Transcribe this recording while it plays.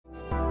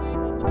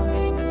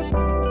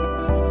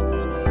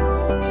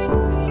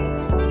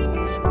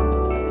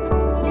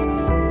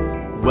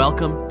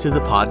Welcome to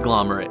the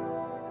Podglomerate.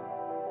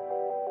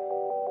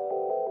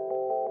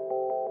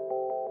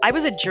 I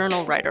was a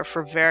journal writer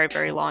for very,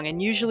 very long,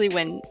 and usually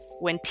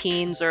when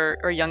teens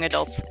or young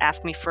adults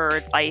ask me for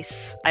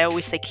advice, I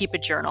always say keep a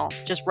journal.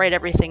 Just write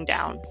everything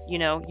down. You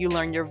know, you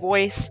learn your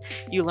voice,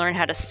 you learn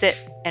how to sit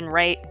and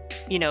write.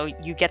 You know,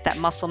 you get that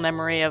muscle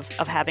memory of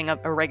having a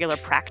regular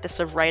practice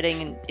of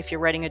writing, and if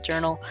you're writing a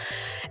journal.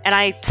 And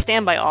I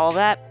stand by all of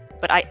that,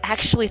 but I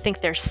actually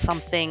think there's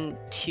something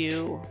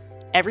to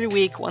every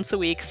week, once a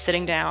week,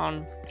 sitting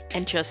down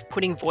and just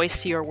putting voice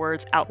to your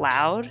words out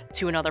loud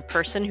to another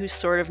person who's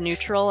sort of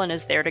neutral and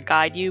is there to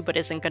guide you but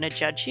isn't going to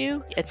judge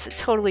you. It's a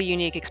totally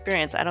unique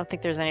experience. I don't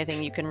think there's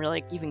anything you can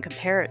really even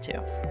compare it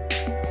to.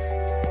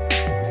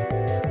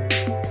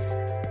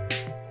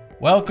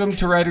 Welcome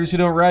to Writers Who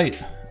Don't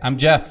Write. I'm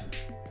Jeff.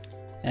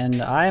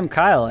 And I am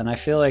Kyle, and I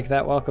feel like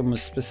that welcome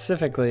was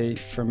specifically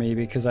for me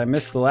because I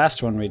missed the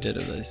last one we did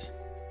of this.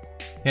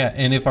 Yeah,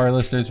 and if our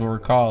listeners will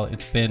recall,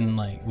 it's been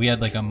we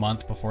had a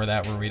month before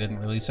that where we didn't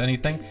release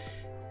anything.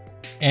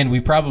 And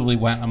we probably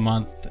went a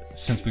month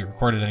since we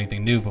recorded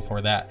anything new before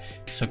that.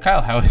 So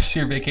Kyle, how has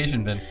your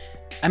vacation been?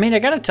 I mean, I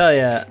gotta tell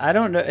you, I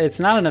don't know. It's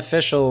not an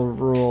official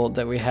rule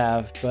that we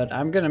have, but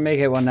I'm gonna make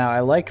it one now. I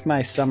like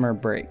my summer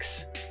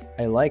breaks.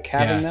 I like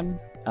having them.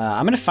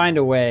 I'm gonna find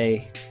a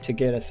way to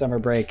get a summer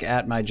break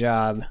at my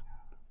job,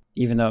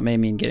 even though it may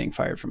mean getting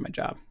fired from my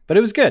job. But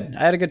it was good.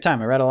 I had a good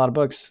time. I read a lot of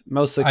books,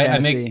 mostly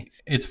fantasy.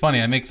 It's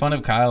funny. I make fun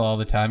of Kyle all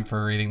the time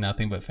for reading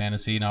nothing but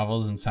fantasy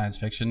novels and science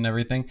fiction and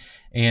everything.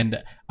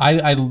 And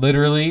I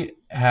literally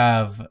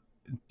have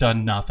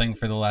done nothing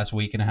for the last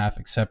week and a half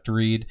except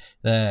read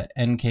the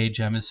N.K.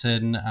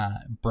 Jemisin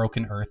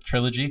Broken Earth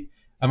trilogy.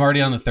 I'm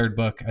already on the third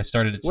book. I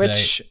started it today.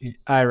 Which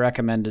I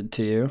recommended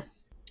to you.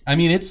 I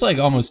mean, it's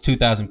almost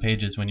 2,000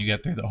 pages when you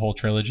get through the whole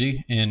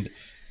trilogy. And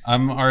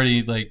I'm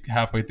already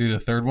halfway through the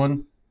third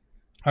one.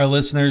 Our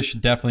listeners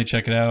should definitely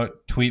check it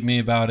out. Tweet me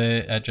about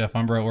it at Jeff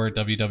Umbro or at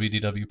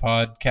WWDW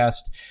Podcast.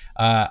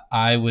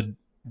 I would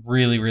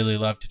really, really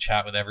love to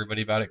chat with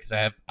everybody about it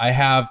because I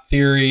have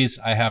theories,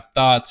 I have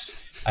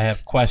thoughts, I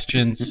have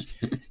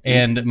questions,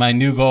 and my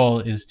new goal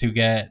is to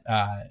get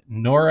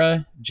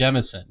Nora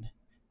Jemisin,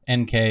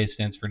 NK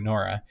stands for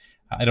Nora,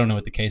 I don't know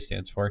what the K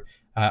stands for,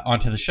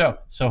 onto the show.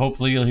 So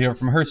hopefully you'll hear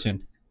from her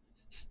soon.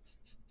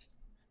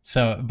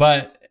 So,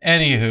 but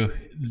anywho,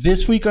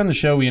 this week on the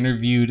show, we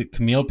interviewed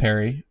Camille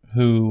Perry,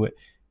 who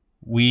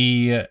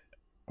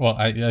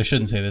I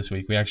shouldn't say this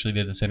week. We actually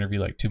did this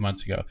interview 2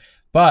 months ago.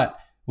 But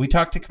we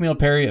talked to Camille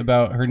Perry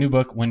about her new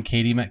book, When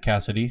Katie Met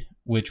Cassidy,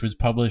 which was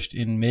published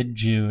in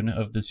mid-June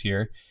of this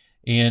year.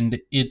 And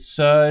it's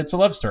a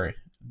love story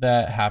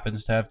that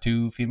happens to have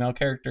two female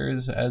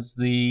characters as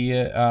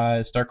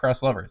the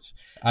star-crossed lovers.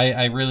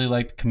 I really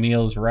liked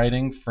Camille's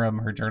writing from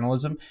her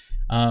journalism.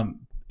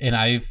 And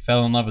I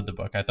fell in love with the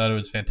book. I thought it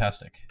was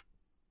fantastic.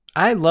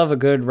 I love a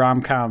good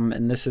rom-com,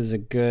 and this is a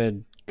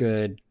good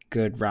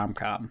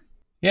rom-com.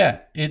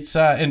 Yeah, it's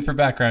and for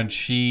background,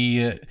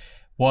 she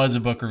was a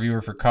book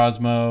reviewer for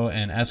Cosmo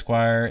and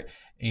Esquire,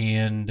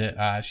 and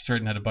she's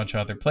written at a bunch of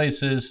other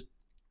places.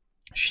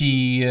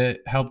 She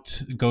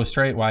helped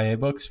ghostwrite YA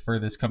books for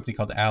this company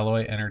called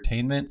Alloy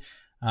Entertainment,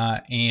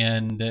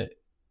 and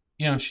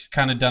she's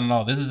kind of done it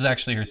all. This is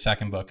actually her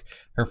second book.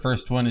 Her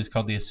first one is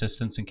called The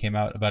Assistants and came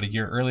out about a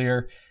year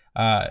earlier.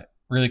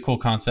 Really cool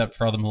concept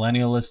for all the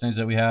millennial listeners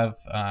that we have.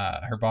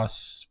 Her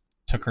boss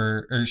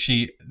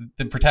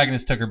the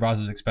protagonist took her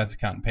boss's expense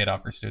account and paid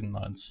off her student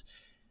loans.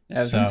 I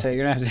was going to say,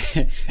 you're going to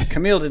have to...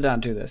 Camille did not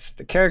do this.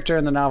 The character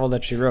in the novel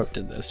that she wrote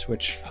did this,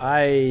 which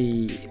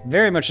I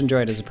very much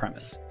enjoyed as a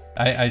premise.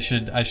 I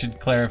should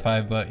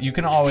clarify, but you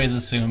can always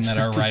assume that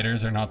our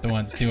writers are not the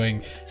ones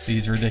doing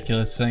these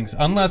ridiculous things,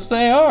 unless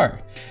they are.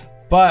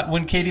 But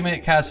When Katie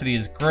Met Cassidy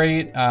is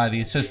great.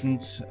 The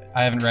Assistants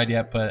I haven't read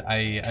yet, but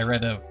I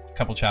read a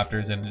couple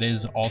chapters, and it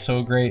is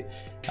also great.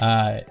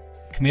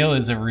 Camille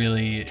is a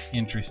really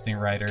interesting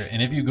writer,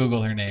 and if you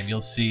Google her name,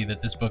 you'll see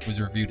that this book was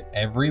reviewed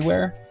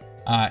everywhere.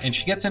 And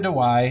she gets into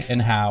why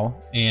and how,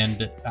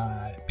 and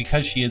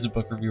because she is a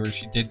book reviewer,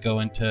 she did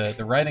go into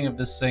the writing of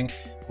this thing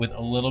with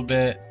a little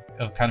bit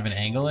of kind of an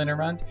angle in her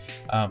mind,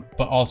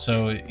 but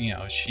also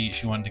she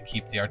wanted to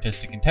keep the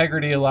artistic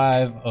integrity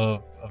alive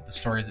of the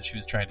stories that she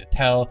was trying to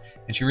tell,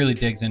 and she really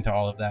digs into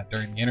all of that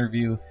during the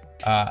interview.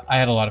 I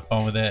had a lot of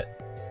fun with it.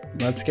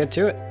 Let's get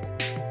to it.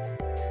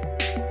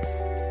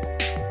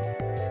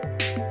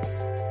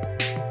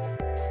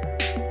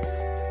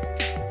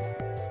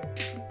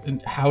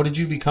 And how did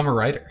you become a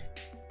writer?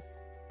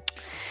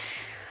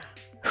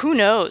 Who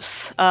knows?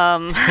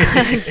 That's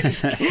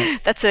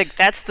the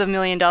 $1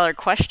 million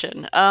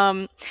question.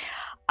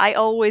 I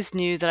always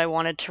knew that I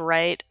wanted to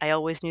write. I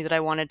always knew that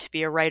I wanted to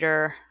be a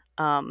writer.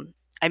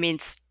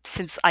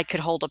 Since I could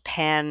hold a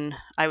pen,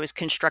 I was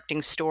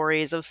constructing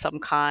stories of some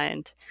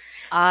kind.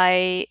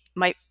 My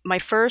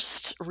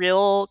first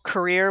real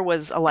career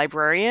was a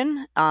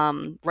librarian.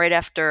 Right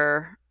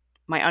after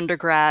my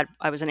undergrad,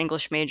 I was an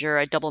English major.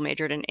 I double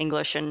majored in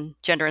English and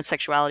gender and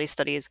sexuality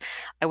studies.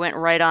 I went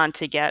right on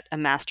to get a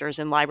master's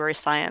in library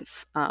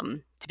science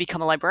to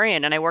become a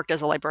librarian. And I worked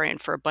as a librarian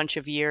for a bunch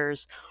of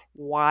years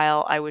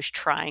while I was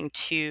trying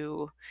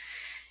to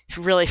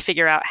really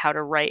figure out how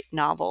to write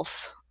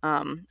novels.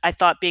 I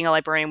thought being a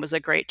librarian was a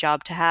great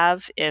job to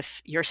have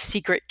if your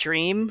secret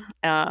dream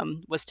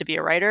was to be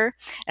a writer.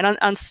 And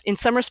in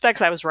some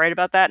respects, I was right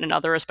about that. And in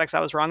other respects, I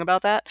was wrong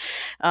about that.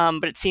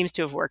 But it seems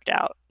to have worked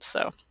out.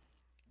 So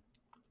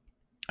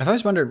I've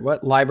always wondered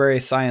what library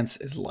science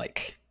is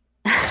like.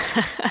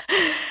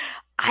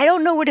 I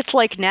don't know what it's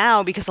like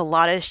now because a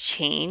lot has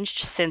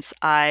changed since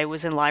I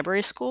was in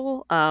library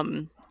school.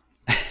 Like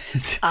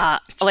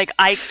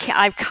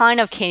I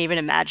kind of can't even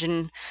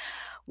imagine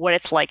what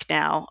it's like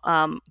now.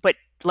 But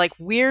like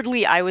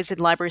weirdly, I was in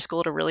library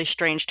school at a really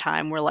strange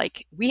time where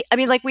we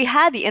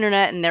had the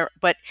internet and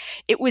but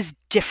it was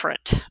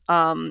different.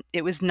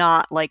 It was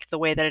not like the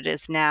way that it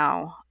is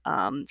now.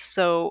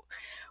 So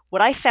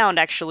what I found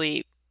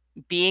actually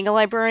being a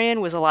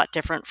librarian was a lot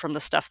different from the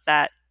stuff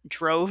that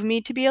drove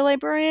me to be a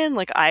librarian.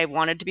 Like I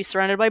wanted to be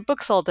surrounded by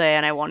books all day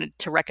and I wanted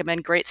to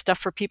recommend great stuff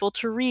for people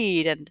to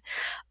read.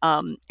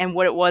 And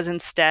what it was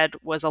instead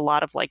was a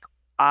lot of like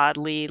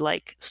oddly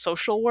like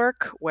social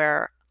work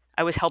where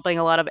I was helping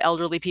a lot of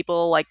elderly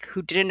people like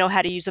who didn't know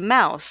how to use a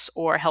mouse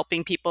or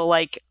helping people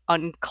like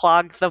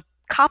unclog the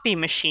copy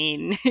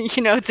machine,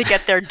 to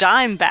get their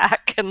dime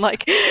back. And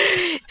like,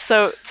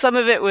 so some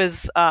of it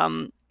was,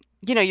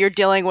 you're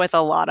dealing with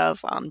a lot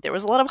of, there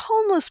was a lot of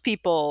homeless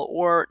people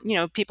or,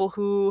 people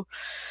who,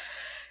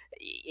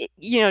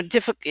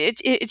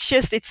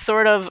 it's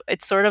sort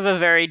of a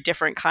very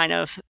different kind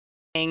of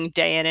thing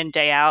day in and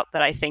day out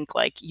that I think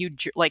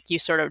you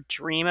sort of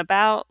dream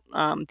about.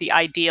 The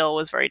ideal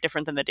was very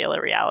different than the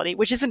daily reality,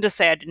 which isn't to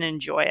say I didn't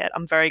enjoy it.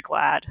 I'm very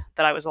glad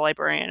that I was a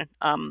librarian.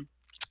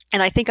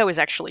 And I think I was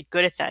actually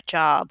good at that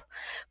job,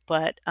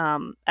 but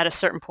at a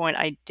certain point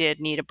I did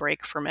need a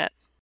break from it.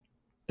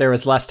 There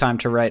was less time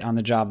to write on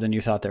the job than you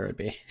thought there would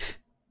be.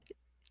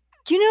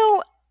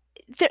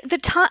 The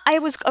time I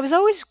was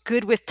always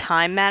good with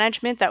time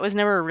management. That was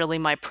never really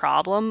my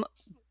problem,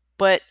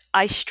 but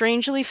I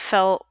strangely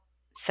felt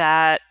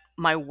that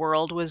my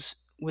world was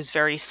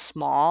very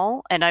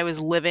small and I was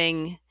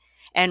living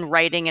and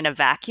writing in a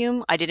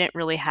vacuum. I didn't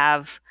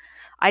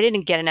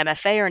get an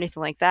MFA or anything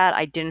like that.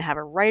 I didn't have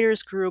a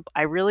writers group.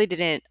 I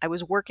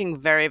was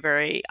working very,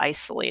 very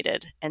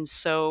isolated. And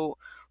so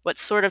what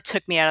sort of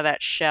took me out of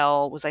that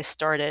shell was I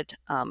started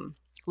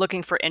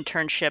looking for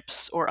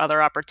internships or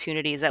other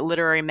opportunities at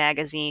literary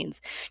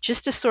magazines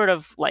just to sort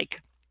of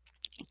like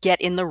get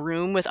in the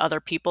room with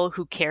other people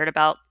who cared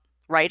about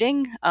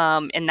writing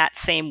in that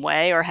same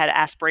way or had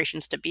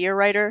aspirations to be a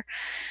writer.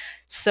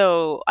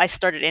 So I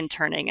started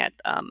interning at,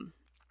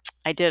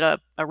 I did a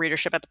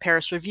readership at the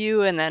Paris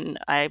Review, and then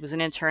I was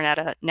an intern at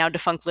a now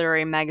defunct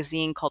literary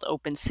magazine called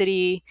Open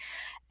City.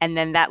 And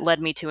then that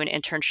led me to an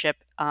internship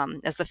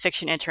as the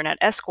fiction intern at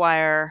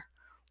Esquire,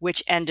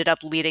 which ended up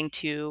leading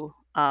to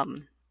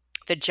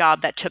the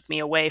job that took me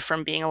away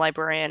from being a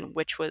librarian,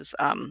 which was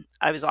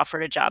I was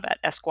offered a job at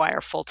Esquire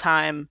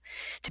full-time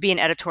to be an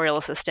editorial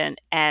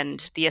assistant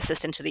and the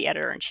assistant to the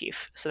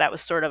editor-in-chief. So that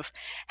was sort of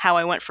how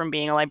I went from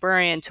being a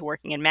librarian to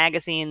working in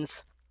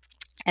magazines.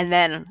 And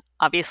then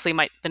obviously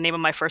the name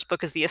of my first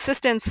book is The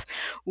Assistants,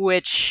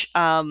 which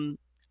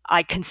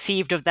I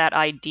conceived of that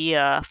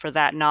idea for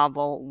that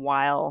novel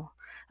while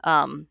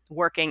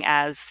working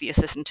as the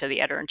assistant to the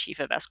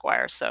editor-in-chief of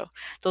Esquire. So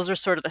those are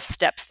sort of the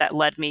steps that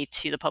led me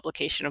to the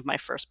publication of my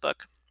first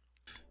book.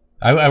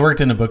 I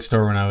worked in a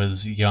bookstore when I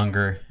was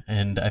younger,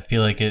 and I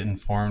feel like it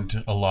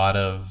informed a lot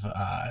of,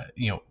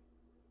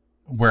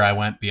 where I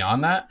went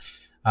beyond that.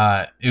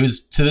 It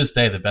was to this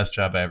day the best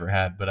job I ever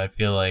had, but I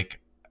feel like,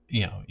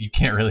 you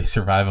can't really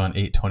survive on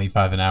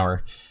 $8.25 an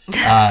hour.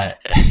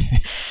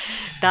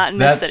 Not in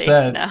this city.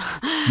 Said,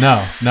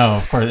 no,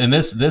 of course. And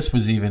this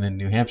was even in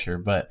New Hampshire,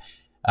 but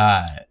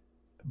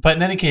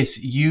in any case,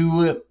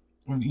 you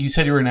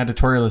said you were an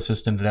editorial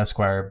assistant at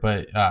Esquire,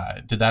 but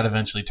did that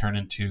eventually turn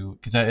into,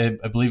 because I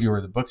believe you were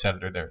the books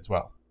editor there as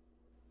well.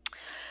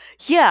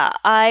 Yeah,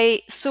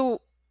 I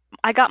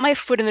got my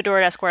foot in the door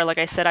at Esquire. Like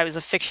I said, I was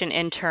a fiction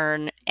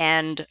intern,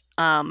 and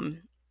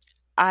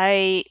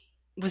I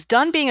was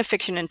done being a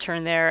fiction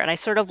intern there, and I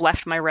sort of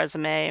left my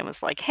resume and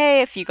was like,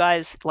 hey, if you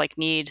guys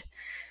need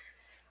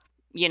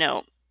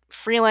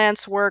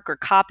freelance work or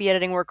copy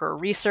editing work or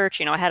research,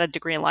 I had a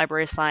degree in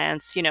library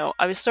science,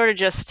 I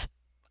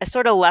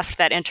sort of left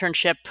that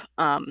internship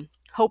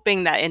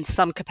hoping that in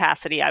some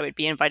capacity I would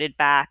be invited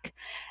back.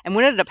 And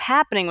what ended up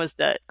happening was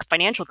the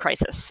financial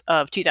crisis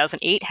of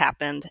 2008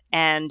 happened,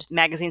 and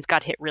magazines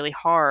got hit really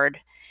hard,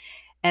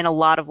 and a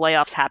lot of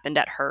layoffs happened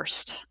at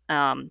Hearst.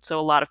 So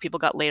a lot of people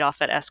got laid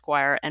off at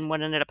Esquire, and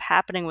what ended up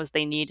happening was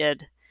they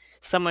needed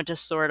someone to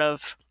sort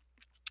of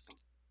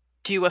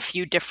do a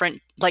few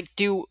different,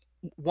 do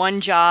one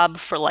job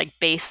for like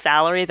base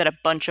salary that a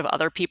bunch of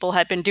other people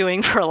had been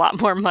doing for a lot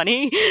more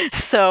money.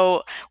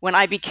 So when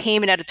I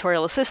became an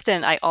editorial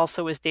assistant, I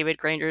also was David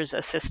Granger's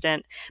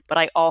assistant, but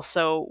I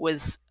also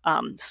was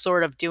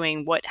sort of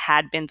doing what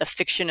had been the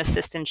fiction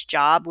assistant's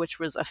job, which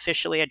was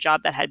officially a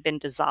job that had been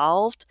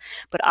dissolved.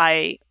 But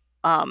I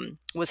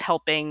was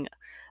helping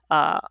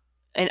a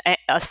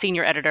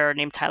senior editor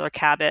named Tyler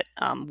Cabot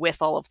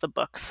with all of the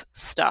books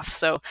stuff.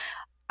 So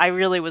I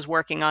really was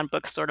working on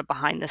books sort of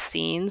behind the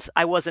scenes.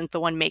 I wasn't the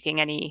one making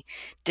any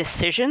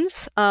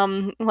decisions,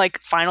 like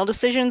final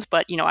decisions,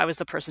 but I was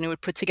the person who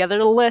would put together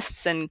the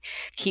lists and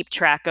keep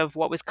track of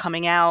what was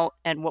coming out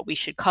and what we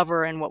should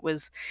cover and what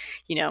was,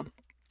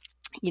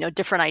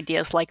 different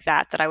ideas like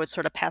that I would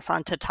sort of pass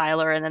on to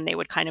Tyler, and then they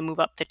would kind of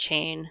move up the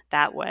chain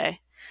that way.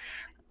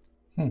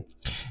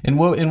 And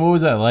what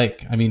was that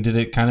like? I mean, did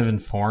it kind of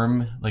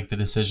inform like the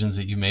decisions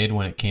that you made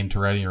when it came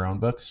to writing your own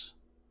books?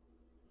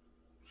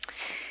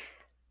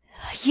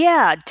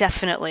 Yeah,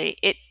 definitely.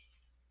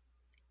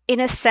 In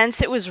a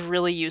sense, it was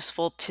really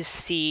useful to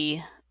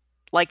see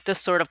like the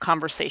sort of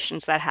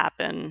conversations that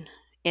happen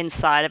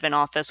inside of an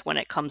office when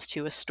it comes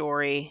to a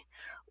story,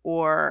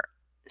 or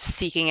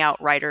seeking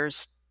out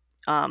writers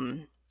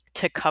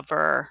to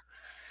cover.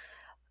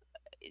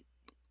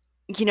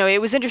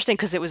 It was interesting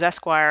because it was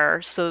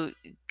Esquire, so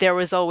there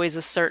was always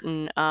a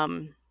certain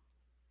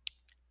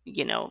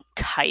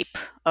type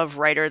of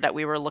writer that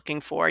we were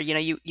looking for.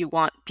 You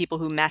want people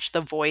who match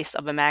the voice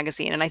of a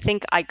magazine. And I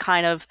think I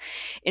kind of,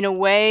 in a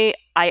way,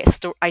 I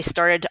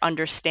started to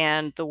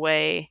understand the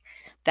way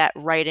that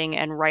writing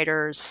and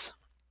writers,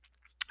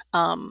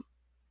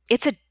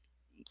 it's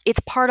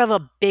part of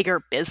a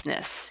bigger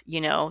business.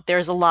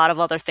 There's a lot of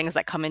other things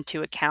that come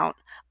into account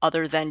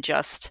other than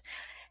just,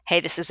 hey,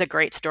 this is a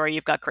great story,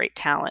 you've got great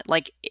talent.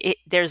 Like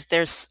there's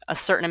a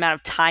certain amount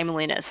of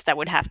timeliness that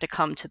would have to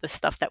come to the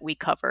stuff that we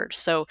covered.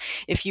 So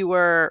if you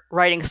were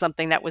writing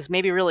something that was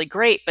maybe really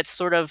great, but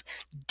sort of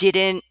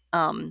didn't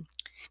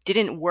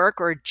work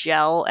or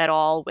gel at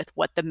all with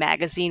what the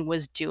magazine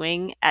was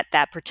doing at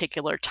that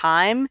particular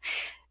time,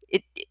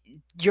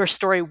 your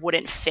story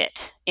wouldn't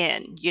fit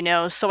in,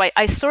 So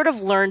I sort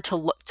of learned to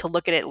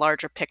look at it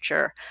larger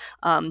picture,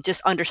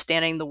 just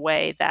understanding the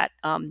way that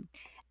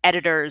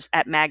editors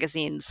at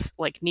magazines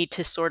like need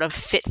to sort of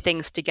fit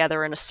things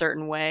together in a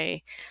certain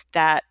way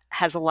that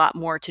has a lot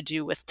more to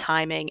do with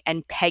timing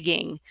and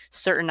pegging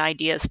certain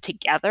ideas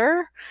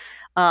together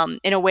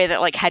in a way that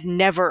like had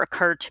never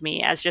occurred to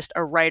me as just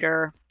a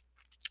writer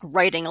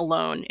writing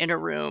alone in a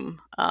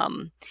room.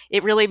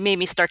 It really made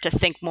me start to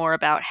think more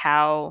about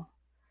how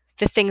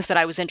the things that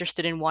I was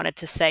interested in, wanted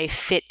to say,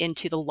 fit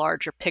into the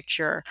larger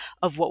picture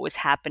of what was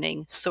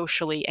happening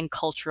socially and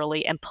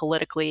culturally and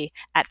politically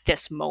at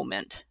this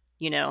moment.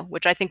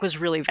 Which I think was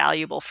really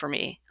valuable for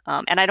me.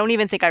 And I don't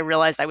even think I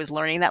realized I was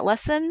learning that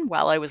lesson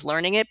while I was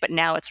learning it, but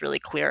now it's really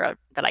clear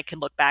that I could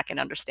look back and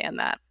understand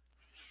that.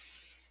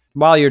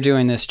 While you're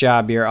doing this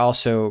job, you're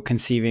also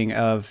conceiving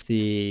of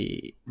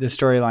the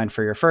storyline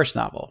for your first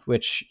novel,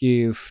 which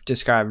you've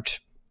described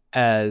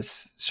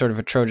as sort of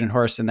a Trojan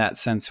horse in that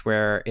sense,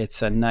 where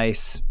it's a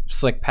nice,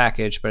 slick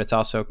package, but it's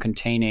also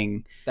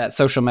containing that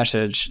social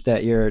message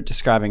that you're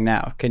describing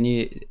now.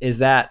 Is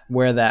that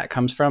where that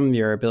comes from,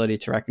 your ability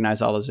to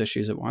recognize all those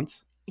issues at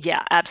once?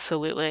 Yeah,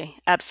 absolutely.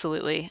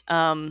 Absolutely.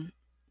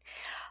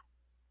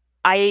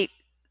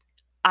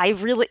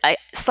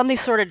 Something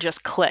sort of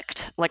just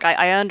clicked. Like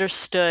I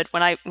understood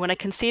when I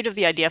conceived of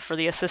the idea for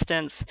the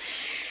assistants,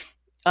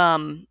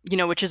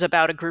 which is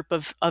about a group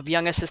of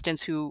young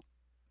assistants who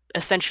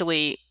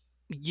essentially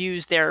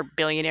use their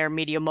billionaire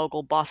media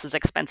mogul boss's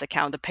expense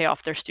account to pay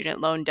off their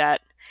student loan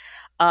debt.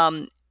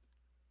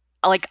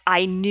 Like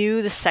I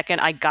knew the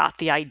second I got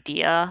the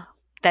idea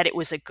that it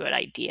was a good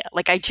idea.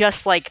 Like I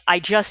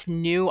just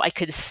knew I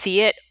could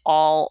see it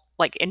all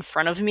like in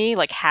front of me,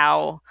 like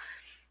how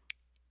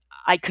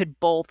I could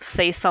both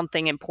say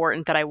something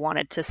important that I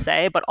wanted to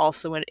say, but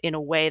also in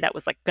a way that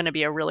was like going to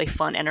be a really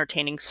fun,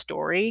 entertaining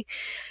story.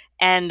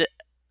 And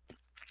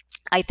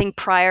I think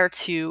prior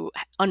to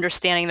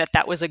understanding that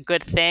that was a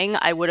good thing,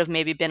 I would have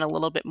maybe been a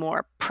little bit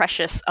more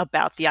precious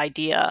about the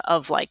idea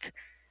of like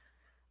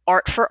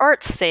art for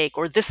art's sake,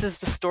 or this is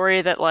the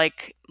story that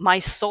like my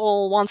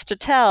soul wants to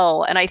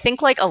tell. And I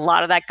think like a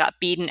lot of that got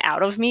beaten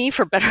out of me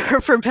for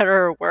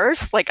better or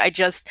worse. Like I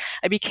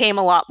became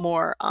a lot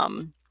more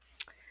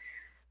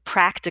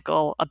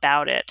practical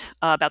about it,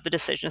 about the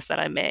decisions that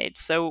I made.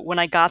 So when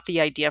I got the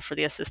idea for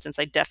the assistants,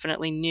 I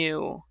definitely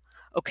knew,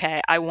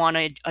 okay, I want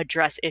to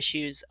address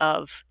issues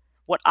of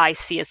what I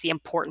see as the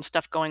important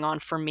stuff going on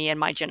for me and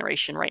my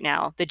generation right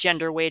now: the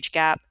gender wage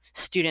gap,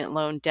 student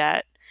loan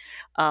debt,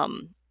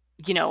 the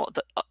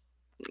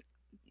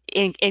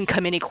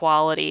income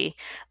inequality.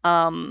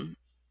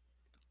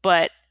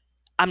 But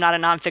I'm not a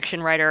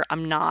nonfiction writer.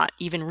 I'm not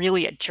even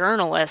really a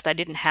journalist. I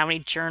didn't have any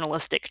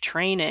journalistic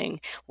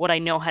training. What I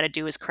know how to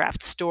do is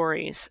craft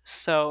stories.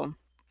 So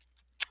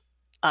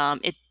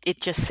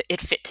it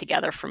fit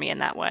together for me in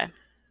that way.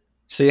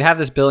 So you have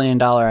this $1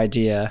 billion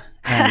idea,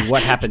 and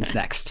what happens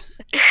next?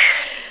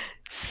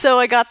 So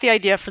I got the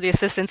idea for the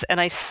assistants, and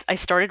I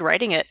started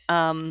writing it.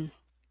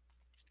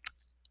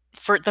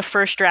 For the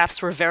first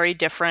drafts were very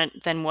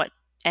different than what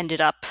ended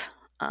up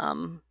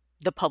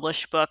the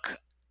published book.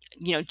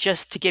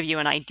 Just to give you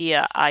an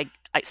idea,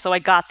 so I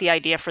got the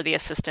idea for the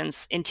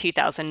assistants in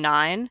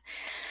 2009.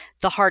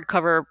 The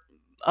hardcover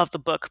of the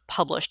book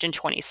published in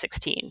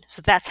 2016.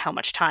 So that's how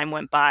much time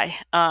went by.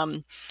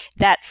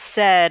 That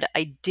said,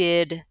 I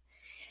did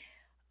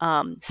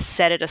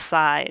set it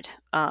aside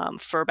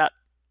for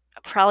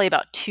probably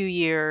about 2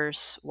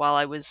 years while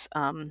I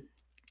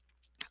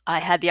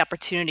had the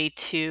opportunity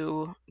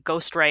to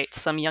ghostwrite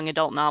some young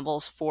adult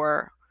novels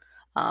for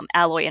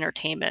Alloy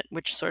Entertainment,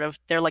 which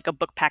they're like a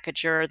book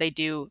packager. They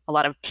do a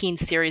lot of teen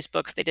series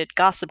books. They did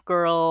Gossip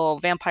Girl,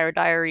 Vampire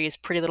Diaries,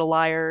 Pretty Little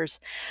Liars.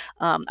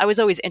 I was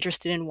always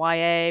interested in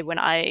YA. When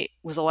I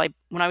was a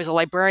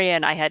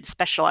librarian, I had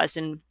specialized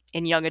in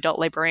young adult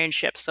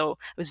librarianship, so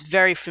I was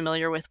very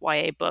familiar with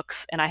YA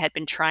books, and I had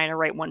been trying to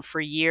write one for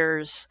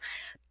years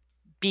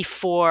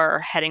before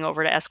heading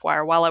over to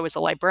Esquire. While I was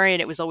a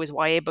librarian, it was always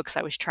YA books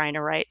I was trying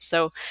to write.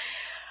 So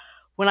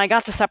when I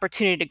got this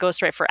opportunity to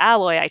ghostwrite for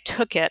Alloy, I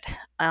took it.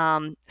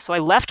 So I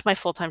left my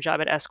full-time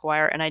job at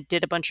Esquire, and I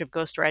did a bunch of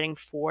ghostwriting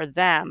for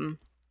them.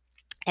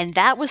 And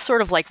that was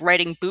sort of like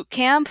writing boot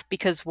camp,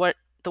 because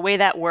the way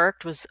that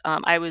worked was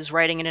I was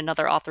writing in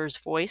another author's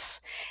voice.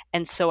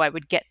 And so I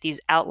would get these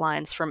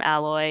outlines from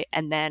Alloy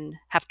and then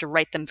have to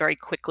write them very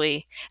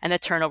quickly. And the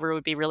turnover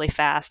would be really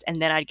fast.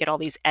 And then I'd get all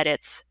these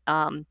edits.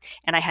 And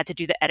I had to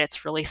do the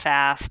edits really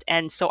fast.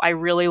 And so I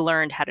really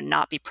learned how to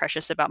not be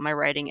precious about my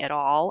writing at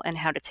all, and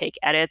how to take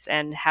edits,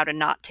 and how to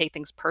not take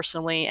things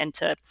personally, and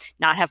to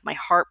not have my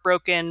heart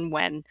broken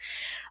when,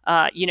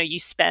 you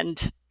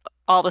spend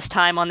all this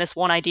time on this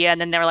one idea, and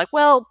then they're like,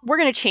 well, we're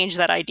going to change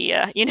that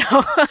idea,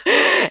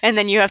 and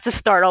then you have to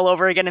start all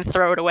over again and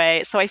throw it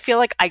away. So I feel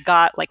like I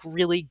got like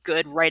really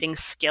good writing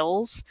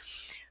skills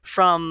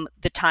from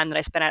the time that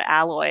I spent at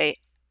Alloy,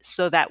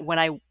 so that when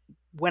I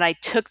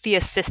took the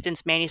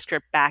assistant's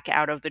manuscript back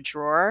out of the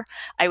drawer,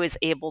 I was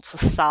able to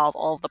solve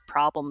all of the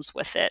problems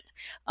with it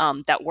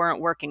that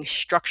weren't working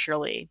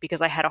structurally,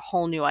 because I had a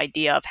whole new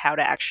idea of how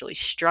to actually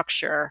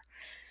structure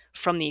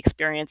from the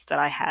experience that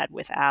I had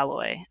with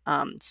Alloy.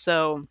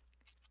 So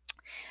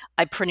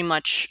I pretty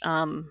much,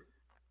 so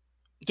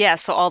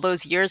all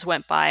those years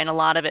went by, and a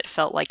lot of it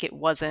felt like it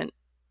wasn't,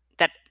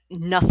 that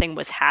nothing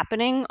was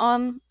happening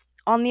on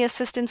the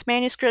assistant's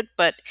manuscript,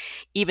 but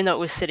even though it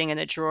was sitting in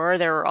the drawer,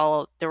 there were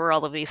all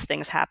of these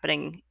things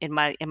happening in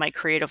my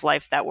creative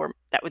life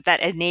that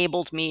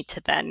enabled me to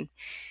then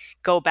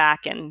go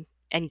back and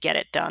get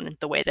it done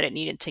the way that it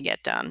needed to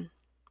get done.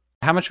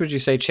 How much would you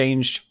say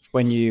changed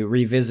when you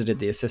revisited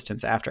the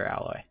assistants after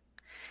Alloy?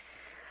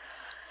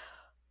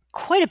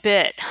 Quite a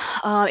bit.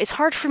 It's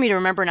hard for me to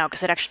remember now,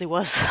 because it actually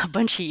was a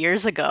bunch of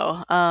years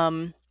ago.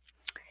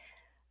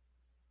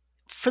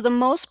 For the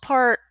most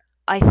part,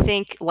 I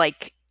think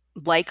like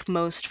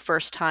most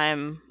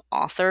first-time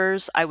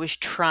authors, I was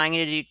trying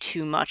to do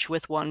too much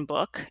with one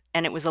book,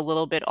 and it was a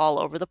little bit all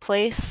over the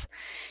place.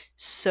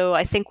 So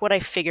I think what I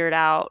figured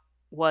out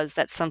was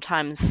that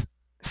sometimes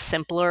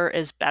simpler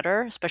is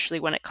better, especially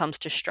when it comes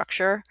to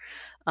structure.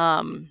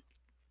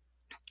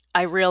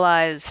 I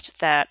realized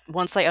that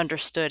once I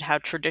understood how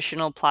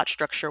traditional plot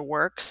structure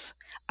works,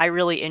 I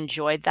really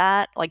enjoyed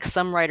that. Like,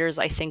 some writers,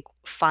 I think,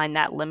 find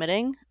that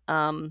limiting.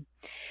 But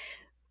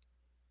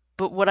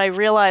what I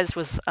realized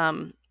was,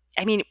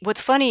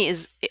 what's funny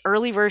is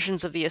early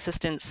versions of the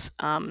assistants,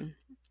 one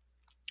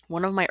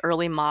of my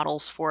early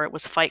models for it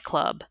was Fight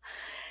Club.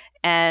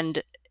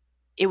 And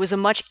it was a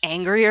much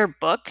angrier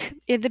book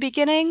in the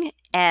beginning,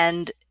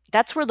 and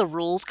that's where the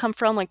rules come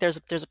from. Like, there's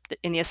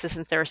in the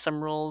assistants, there are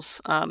some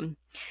rules, and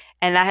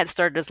that had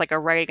started as like a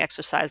writing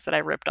exercise that I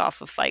ripped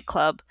off of Fight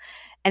Club,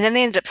 and then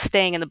they ended up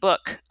staying in the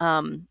book.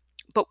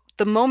 But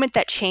the moment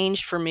that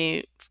changed for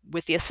me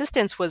with the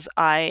assistants was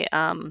I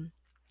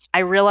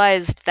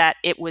realized that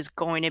it was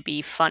going to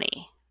be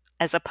funny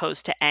as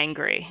opposed to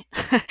angry,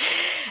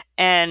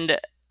 and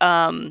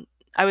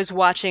I was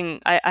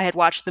watching. I had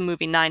watched the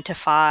movie 9 to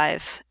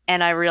 5,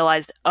 and I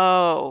realized,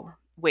 oh,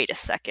 wait a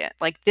second,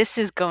 like, this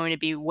is going to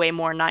be way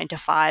more 9 to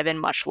 5 and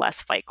much less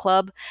Fight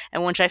Club.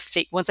 And once I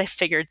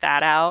figured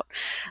that out,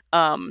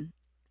 and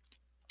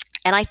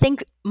I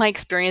think my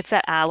experience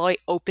at Alloy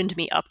opened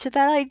me up to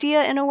that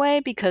idea in a way,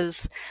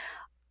 because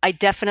I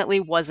definitely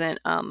wasn't.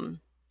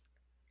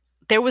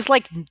 There was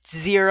like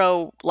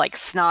zero like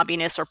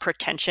snobbiness or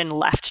pretension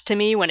left to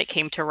me when it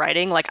came to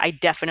writing. Like, I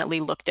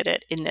definitely looked at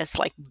it in this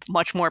like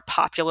much more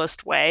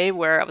populist way,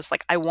 where I was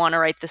like, I want to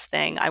write this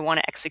thing. I want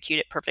to execute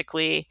it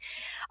perfectly.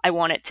 I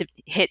want it to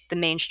hit the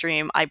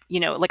mainstream. I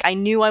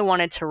knew I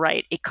wanted to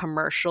write a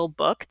commercial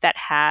book that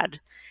had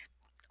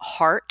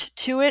heart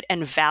to it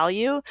and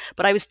value,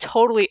 but I was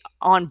totally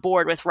on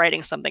board with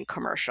writing something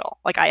commercial.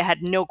 Like, I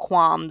had no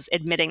qualms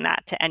admitting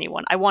that to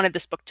anyone. I wanted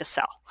this book to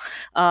sell.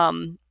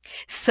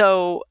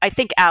 So I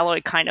think Alloy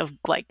kind of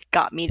like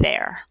got me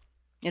there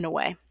in a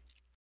way.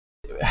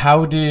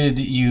 How did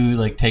you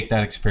like take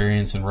that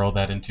experience and roll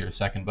that into your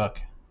second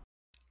book?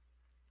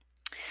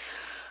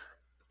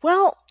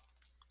 Well,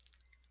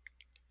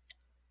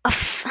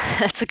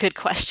 that's a good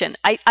question.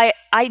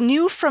 I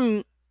knew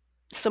from,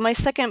 so my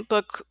second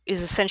book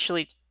is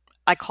essentially,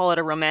 I call it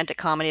a romantic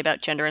comedy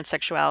about gender and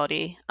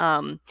sexuality.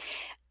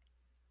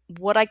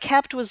 What I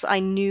kept was, I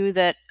knew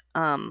that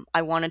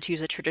I wanted to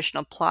use a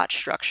traditional plot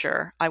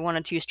structure. I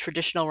wanted to use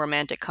traditional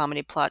romantic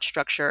comedy plot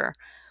structure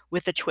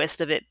with the twist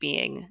of it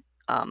being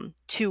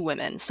two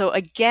women. So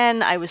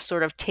again, I was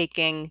sort of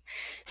taking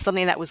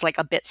something that was like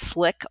a bit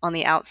slick on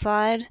the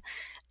outside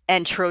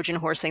and Trojan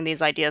horsing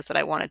these ideas that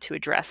I wanted to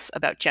address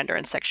about gender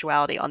and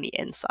sexuality on the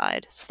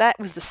inside. So that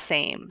was the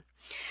same.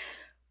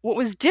 What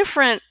was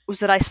different was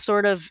that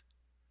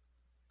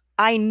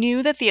I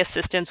knew that The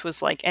Assistants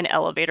was like an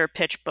elevator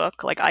pitch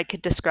book. Like I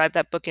could describe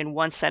that book in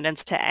one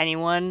sentence to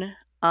anyone.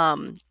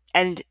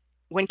 And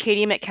when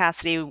Katie Met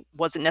Cassidy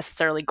wasn't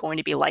necessarily going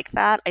to be like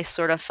that, I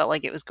sort of felt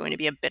like it was going to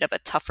be a bit of a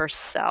tougher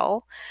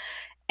sell.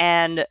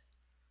 And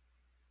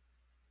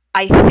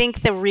I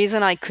think the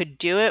reason I could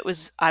do it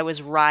was I was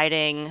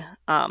riding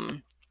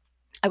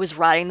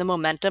the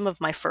momentum of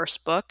my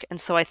first book. And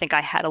so I think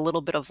I had a little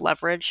bit of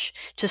leverage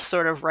to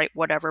sort of write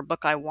whatever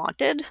book I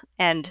wanted.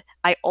 And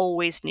I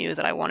always knew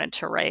that I wanted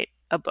to write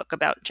a book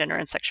about gender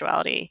and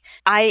sexuality.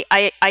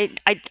 I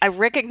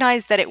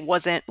recognized that it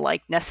wasn't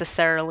like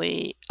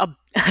necessarily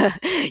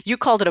you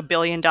called it a $1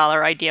 billion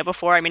idea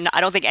before. I mean, I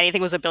don't think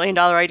anything was a $1 billion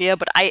idea,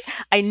 but I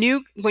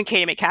knew when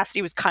Katie Met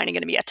Cassidy was kind of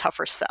going to be a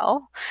tougher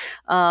sell.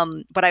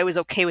 But I was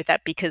okay with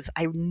that because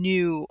I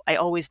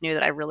always knew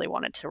that I really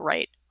wanted to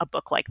write a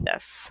book like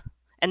this.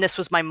 And this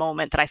was my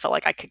moment that I felt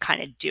like I could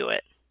kind of do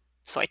it.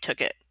 So I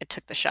took it. I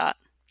took the shot.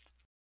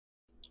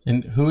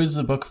 And who is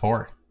the book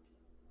for?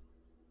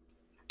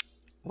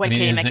 When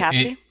Katie Met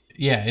Cassidy?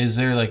 Yeah, is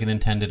there like an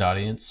intended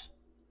audience?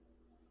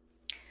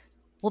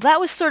 Well, that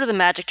was sort of the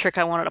magic trick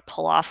I wanted to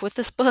pull off with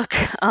this book.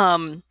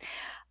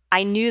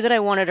 I knew that I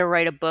wanted to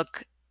write a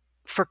book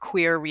for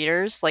queer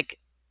readers, like,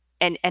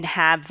 and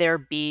have there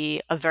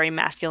be a very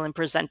masculine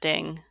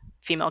presenting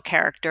female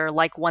character,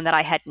 like one that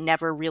I had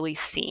never really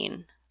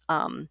seen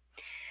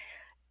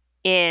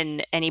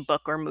in any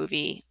book or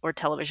movie or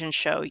television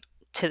show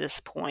to this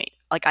point.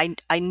 Like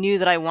I knew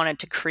that I wanted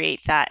to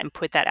create that and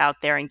put that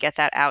out there and get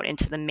that out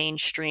into the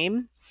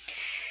mainstream.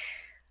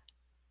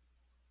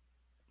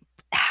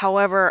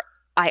 However,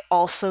 I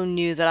also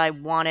knew that I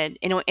wanted,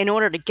 in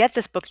order to get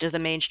this book to the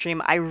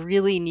mainstream, I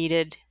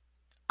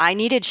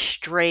needed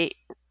straight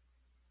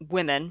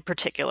women,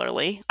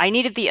 particularly. I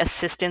needed the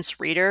Assistants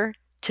reader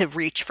to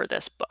reach for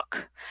this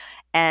book.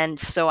 And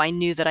so I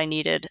knew that I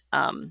needed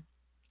a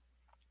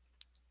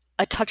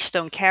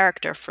touchstone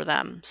character for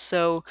them.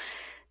 So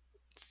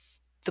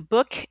the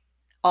book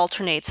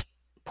alternates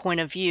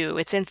point of view.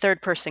 It's in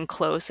third person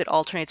close. It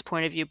alternates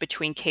point of view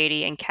between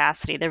Katie and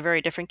Cassidy. They're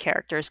very different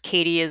characters.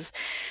 Katie is,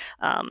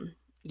 a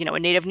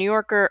native New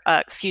Yorker,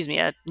 a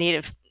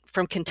native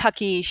from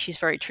Kentucky. She's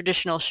very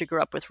traditional. She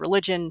grew up with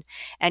religion.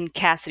 And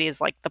Cassidy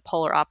is like the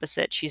polar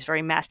opposite. She's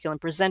very masculine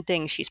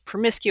presenting. She's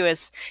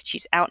promiscuous.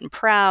 She's out and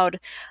proud.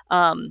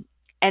 And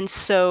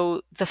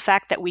so the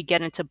fact that we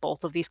get into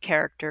both of these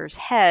characters'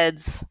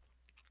 heads,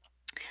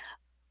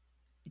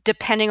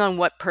 depending on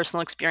what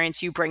personal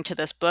experience you bring to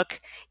this book,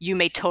 you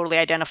may totally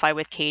identify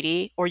with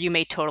Katie or you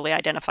may totally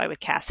identify with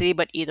Cassidy,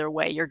 but either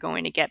way, you're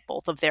going to get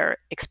both of their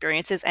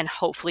experiences and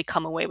hopefully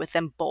come away with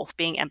them both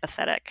being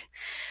empathetic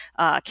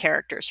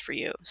characters for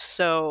you.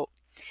 So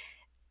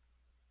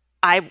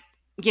I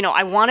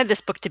wanted this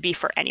book to be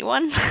for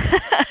anyone,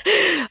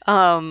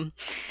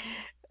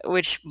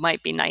 which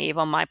might be naive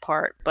on my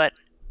part, but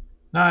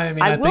no, I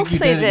mean, I think you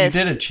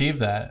did achieve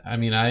that. I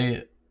mean,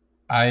 I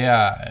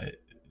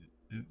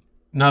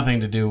nothing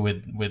to do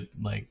with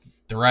like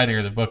the writing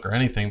of the book or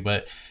anything,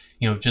 but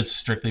just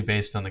strictly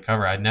based on the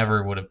cover, I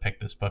never would have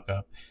picked this book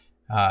up.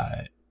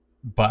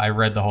 But I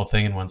read the whole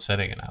thing in one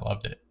sitting and I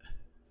loved it.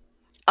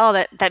 Oh,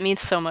 that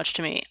means so much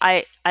to me.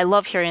 I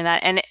love hearing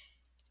that. And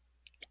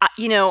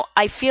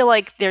I feel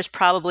like there's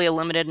probably a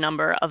limited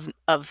number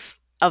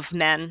of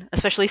men,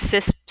 especially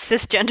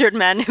cisgendered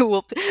men,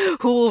 who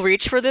will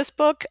reach for this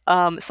book.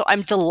 So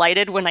I'm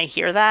delighted when I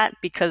hear that,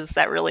 because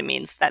that really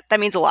means that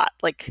means a lot.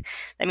 Like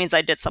that means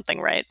I did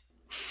something right.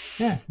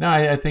 Yeah, no,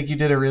 I think you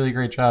did a really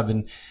great job,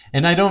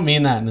 and I don't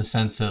mean that in the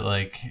sense that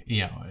like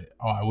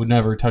I would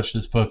never touch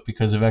this book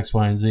because of X,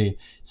 Y, and Z.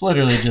 It's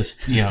literally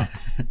just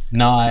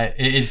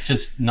it's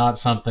just not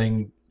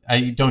something.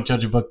 I don't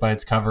judge a book by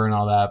its cover and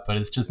all that, but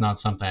it's just not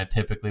something I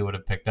typically would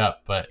have picked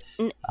up. But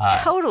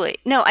totally,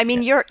 no. I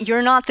mean, you're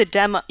not the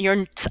demo.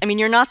 You're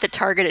not the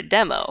targeted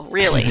demo,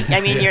 really. I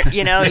mean,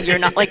 you're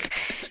not like.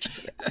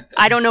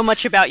 I don't know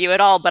much about you at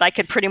all, but I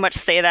could pretty much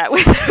say that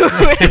with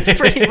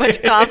pretty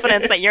much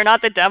confidence that you're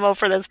not the demo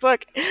for this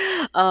book.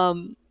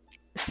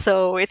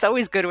 So it's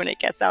always good when it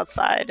gets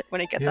outside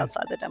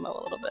outside the demo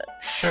a little bit.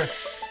 Sure.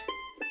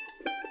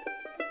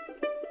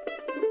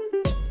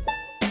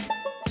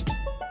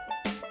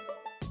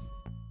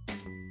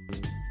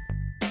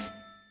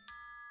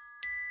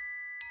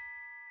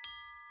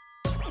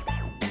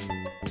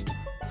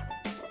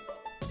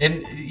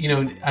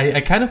 And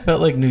I kind of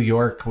felt like New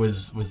York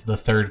was the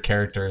third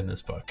character in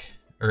this book,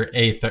 or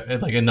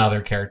like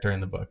another character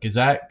in the book. Was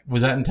that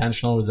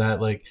intentional? Was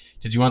that like,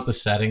 did you want the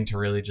setting to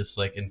really just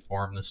like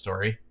inform the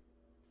story?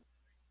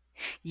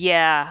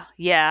 Yeah,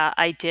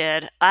 I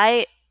did.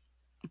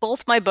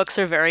 Both my books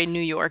are very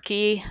New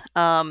Yorky.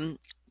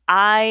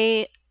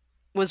 I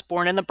was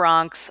born in the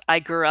Bronx. I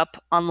grew up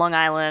on Long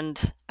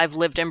Island. I've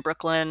lived in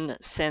Brooklyn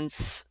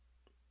since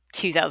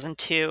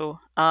 2002.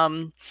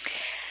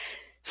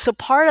 So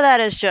part of that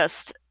is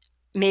just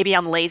maybe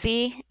I'm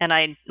lazy and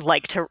I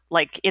like to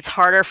it's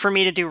harder for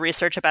me to do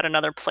research about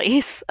another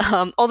place.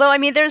 Although I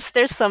mean there's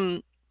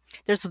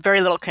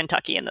very little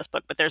Kentucky in this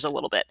book, but there's a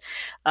little bit.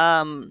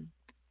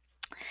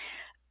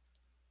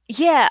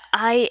 Yeah,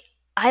 I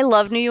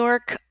love New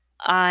York.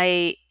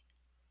 I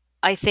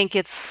think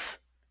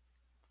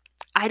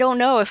I don't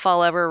know if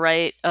I'll ever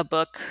write a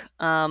book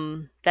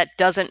that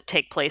doesn't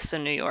take place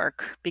in New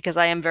York, because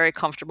I am very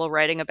comfortable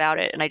writing about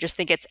it, and I just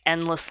think it's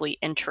endlessly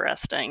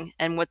interesting.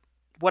 And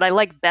what I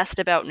like best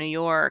about New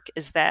York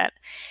is that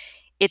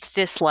it's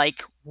this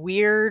like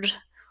weird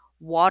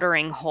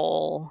watering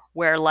hole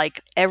where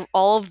like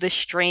all of the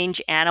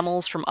strange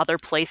animals from other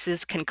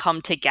places can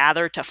come to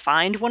gather to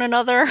find one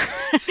another,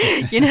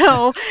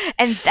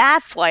 and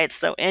that's why it's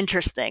so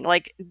interesting.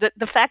 Like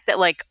the fact that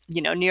like,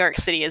 New York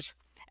City is,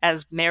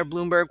 as Mayor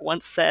Bloomberg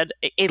once said,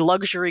 a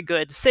luxury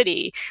goods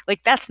city.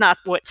 Like that's not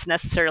what's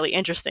necessarily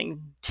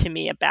interesting to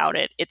me about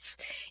it.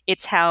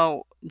 It's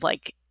how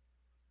like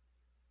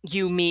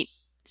you meet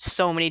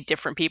so many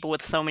different people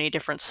with so many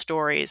different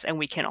stories, and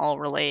we can all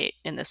relate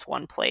in this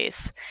one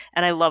place.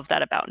 And I love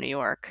that about New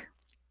York.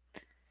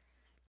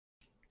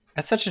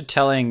 That's such a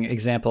telling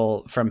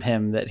example from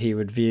him, that he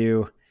would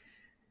view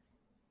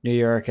New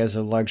York as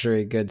a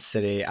luxury goods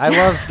city. I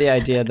love the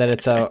idea that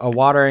it's a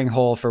watering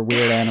hole for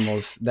weird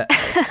animals. That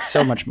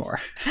so much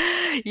more.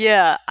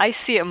 Yeah, I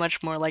see it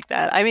much more like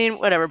that. I mean,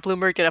 whatever,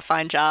 Bloomberg did a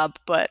fine job,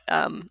 but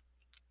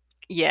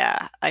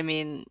yeah, I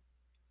mean,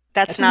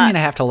 that doesn't mean I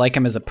have to like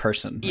him as a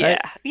person. Yeah,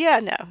 right? Yeah,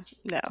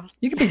 no.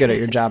 You can be good at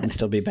your job and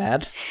still be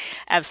bad.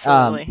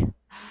 Absolutely.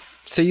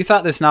 So you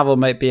thought this novel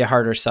might be a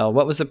harder sell.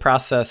 What was the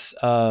process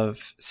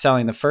of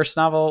selling the first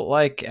novel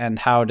like, and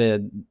how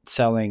did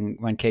selling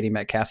When Katie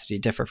Met Cassidy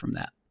differ from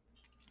that?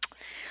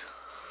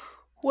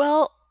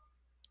 Well,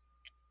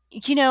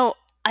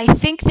 I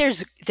think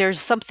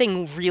there's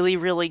something really,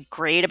 really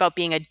great about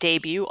being a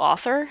debut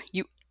author.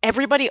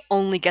 Everybody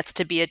only gets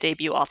to be a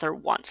debut author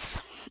once.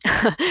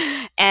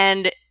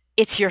 And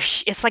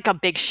it's like a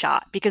big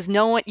shot, because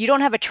you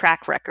don't have a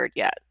track record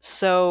yet.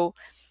 So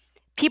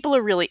people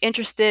are really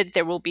interested.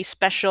 There will be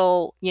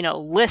special,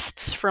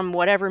 lists from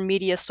whatever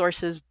media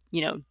sources,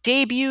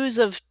 debuts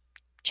of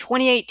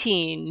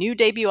 2018, new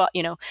debut,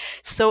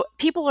 so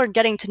people are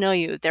getting to know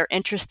you. They're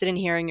interested in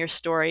hearing your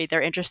story.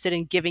 They're interested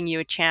in giving you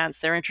a chance.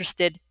 They're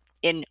interested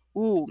in,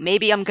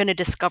 maybe I'm going to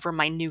discover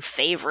my new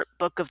favorite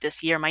book of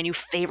this year, my new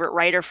favorite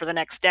writer for the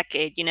next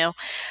decade.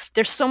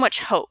 There's so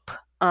much hope.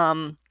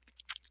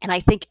 And I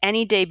think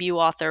any debut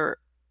author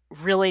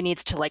really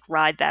needs to like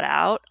ride that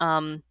out.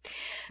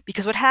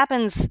 Because what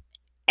happens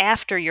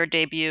after your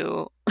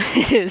debut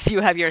is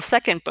you have your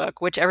second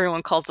book, which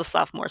everyone calls the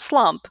sophomore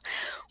slump,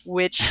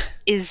 which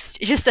is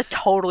just a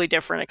totally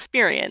different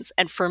experience.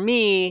 And for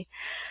me,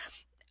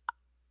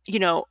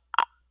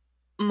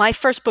 my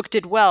first book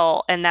did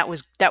well, and that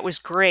was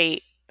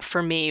great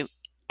for me.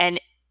 And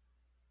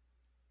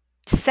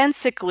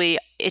sensically,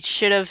 it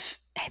should have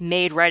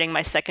made writing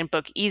my second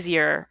book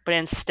easier, but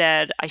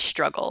instead I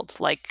struggled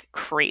like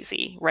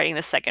crazy writing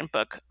the second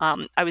book.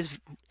 I was,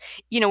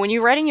 when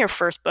you're writing your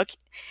first book,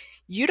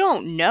 you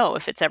don't know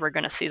if it's ever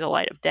going to see the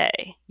light of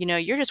day.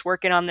 You're just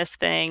working on this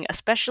thing,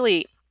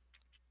 especially,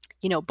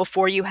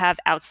 before you have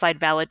outside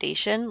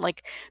validation,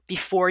 like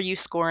before you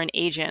score an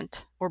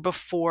agent or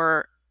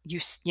before you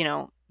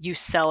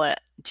sell it.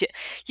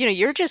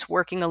 You're just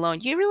working alone.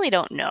 You really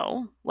don't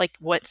know like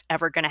what's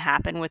ever going to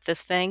happen with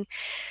this thing.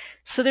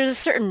 So there's a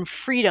certain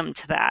freedom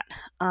to that.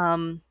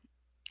 And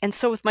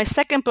so with my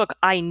second book,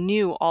 I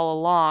knew all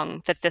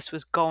along that this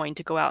was going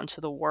to go out into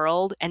the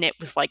world, and it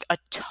was like a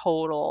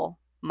total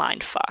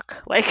mind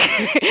fuck. Like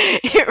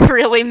it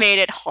really made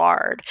it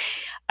hard.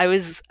 I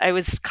was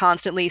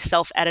constantly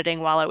self-editing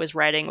while I was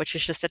writing, which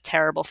is just a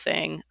terrible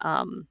thing.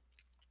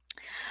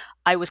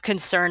 I was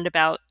concerned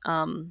about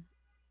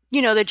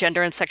the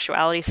gender and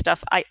sexuality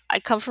stuff. I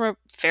come from a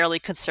fairly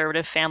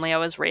conservative family. I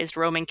was raised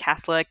Roman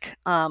Catholic.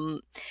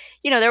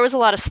 There was a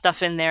lot of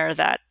stuff in there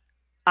that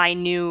I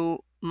knew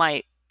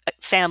my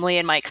family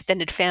and my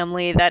extended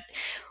family that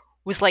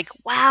was like,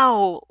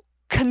 wow,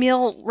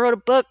 Camille wrote a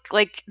book.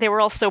 Like they were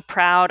all so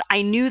proud.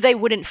 I knew they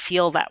wouldn't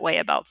feel that way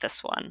about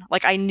this one.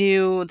 Like I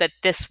knew that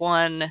this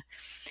one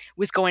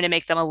was going to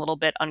make them a little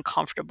bit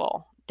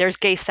uncomfortable. There's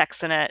gay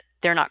sex in it.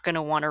 They're not going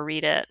to want to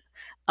read it.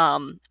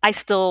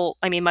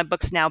 My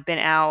book's now been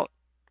out.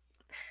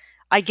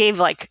 I gave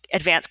like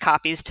advance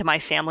copies to my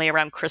family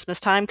around Christmas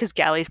time because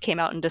Galleys came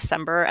out in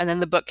December, and then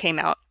the book came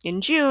out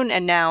in June,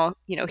 and now,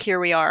 here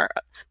we are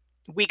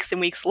weeks and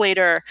weeks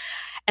later.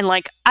 And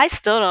like, I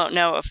still don't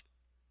know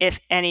if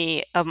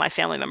any of my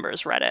family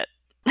members read it.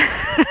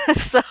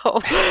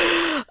 So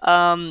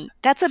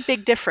that's a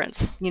big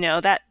difference.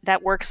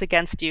 That works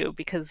against you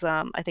because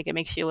I think it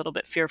makes you a little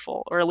bit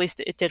fearful, or at least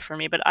it did for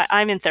me. But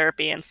I'm in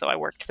therapy, and so I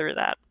worked through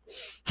that.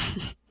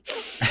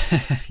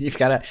 You've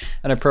got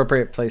an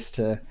appropriate place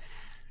to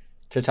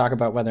talk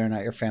about whether or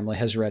not your family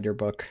has read your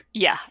book.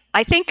 Yeah,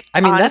 I think,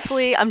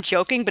 honestly, I'm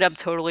joking, but I'm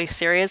totally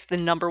serious. The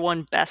number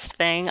one best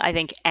thing I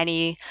think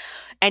any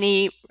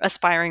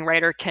aspiring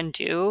writer can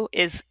do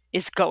is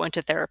go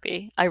into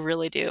therapy. I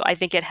really do. I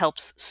think it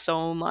helps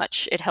so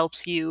much. It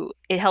helps you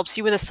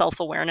with a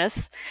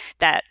self-awareness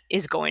that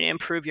is going to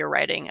improve your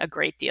writing a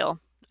great deal,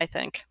 I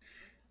think.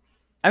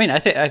 I mean,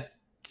 I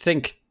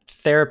think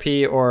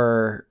therapy,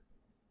 or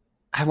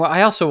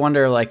I also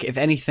wonder, like, if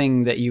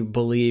anything that you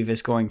believe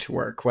is going to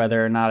work,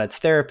 whether or not it's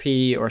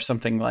therapy or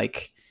something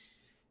like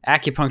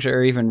acupuncture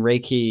or even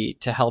Reiki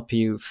to help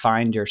you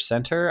find your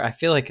center. I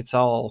feel like it's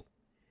all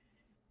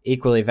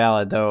equally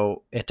valid,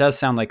 though it does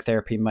sound like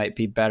therapy might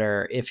be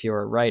better if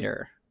you're a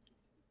writer,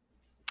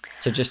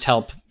 to just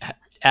help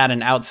add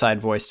an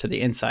outside voice to the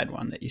inside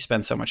one that you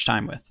spend so much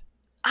time with.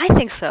 I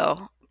think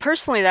so.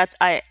 Personally, that's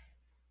I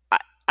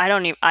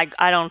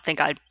don't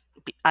think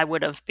I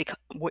would have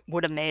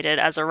made it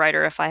as a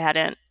writer if I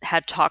hadn't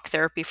had talk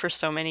therapy for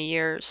so many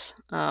years.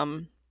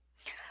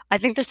 I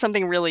think there's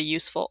something really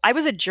useful. I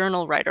was a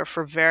journal writer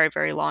for very,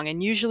 very long,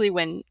 and usually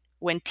when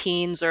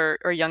teens or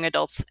young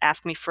adults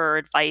ask me for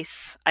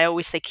advice, I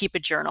always say keep a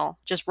journal.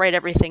 Just write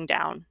everything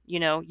down.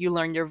 You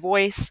learn your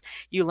voice,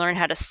 you learn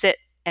how to sit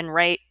and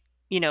write.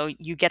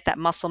 You get that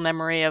muscle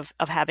memory of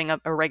having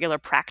a regular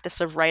practice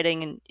of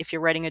writing, and if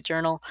you're writing a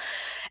journal.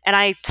 And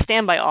I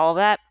stand by all of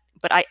that,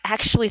 but I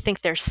actually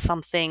think there's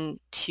something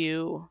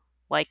to,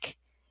 like,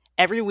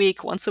 every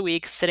week, once a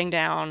week, sitting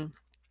down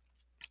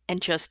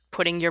and just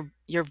putting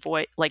your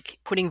voice, like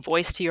putting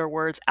voice to your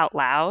words out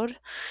loud,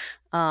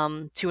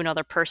 to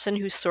another person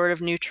who's sort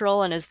of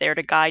neutral and is there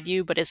to guide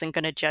you but isn't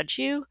going to judge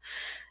you,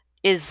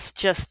 is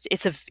just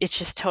it's a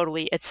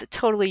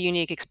totally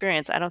unique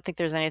experience. I don't think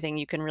there's anything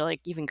you can really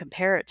even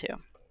compare it to.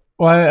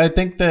 Well, I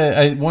think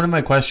that one of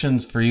my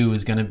questions for you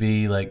is going to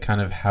be like kind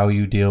of how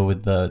you deal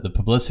with the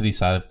publicity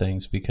side of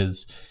things,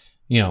 because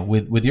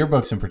with your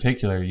books in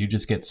particular, you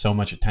just get so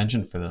much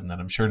attention for them that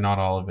I'm sure not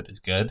all of it is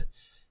good.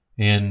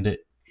 And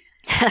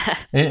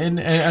and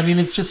I mean,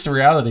 it's just the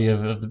reality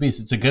of the beast.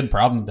 It's a good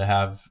problem to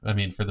have, I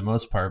mean, for the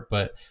most part.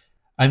 But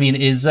I mean,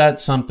 is that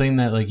something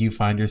that like you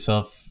find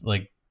yourself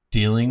like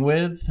dealing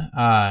with?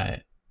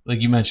 Like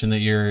you mentioned that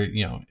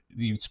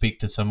you speak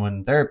to someone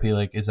in therapy.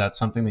 Like, is that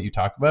something that you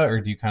talk about,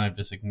 or do you kind of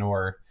just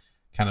ignore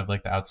kind of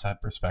like the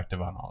outside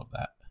perspective on all of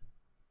that?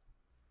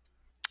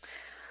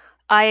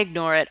 I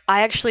ignore it.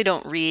 I actually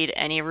don't read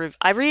any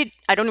I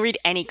don't read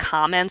any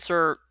comments,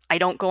 or I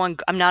don't go on.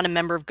 I'm not a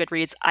member of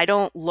Goodreads. I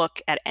don't look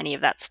at any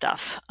of that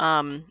stuff.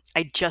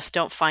 I just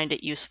don't find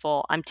it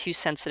useful. I'm too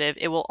sensitive.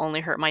 It will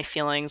only hurt my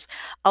feelings.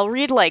 I'll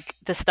read like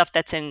the stuff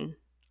that's in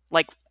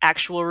like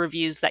actual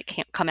reviews that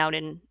can't come out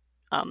in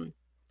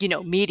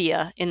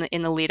media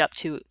in the lead up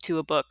to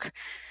a book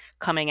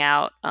coming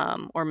out,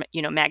 or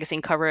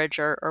magazine coverage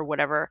or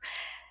whatever.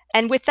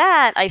 And with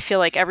that, I feel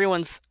like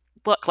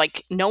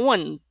like no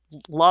one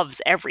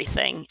loves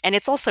everything, and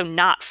it's also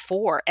not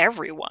for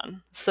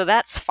everyone, so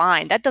that's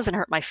fine. That doesn't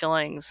hurt my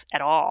feelings at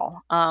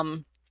all.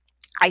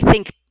 I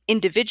think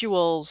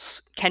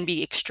individuals can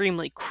be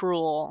extremely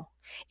cruel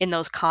in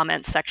those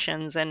comment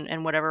sections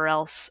and whatever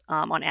else,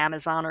 on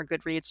Amazon or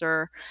Goodreads,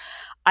 or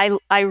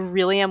I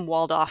really am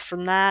walled off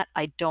from that.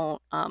 I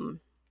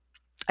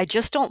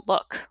just don't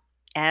look.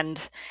 And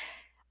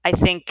I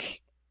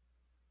think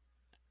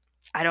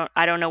I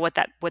don't know what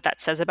that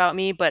says about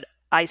me, but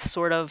I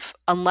sort of,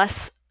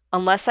 unless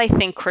I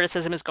think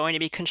criticism is going to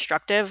be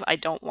constructive, I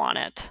don't want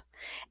it.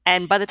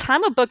 And by the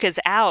time a book is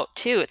out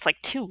too, it's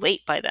like too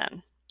late by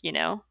then,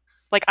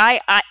 Like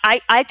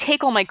I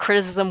take all my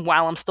criticism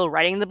while I'm still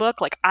writing the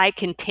book. Like I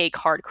can take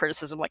hard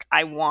criticism. Like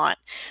I want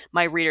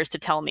my readers to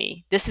tell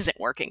me this isn't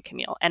working,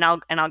 Camille, and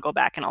I'll go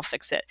back and I'll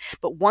fix it.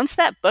 But once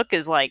that book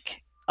is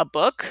like a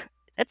book,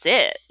 that's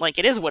it. Like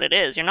it is what it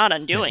is. You're not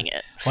undoing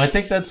it. Well, I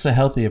think that's a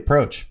healthy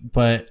approach.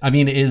 But I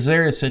mean, is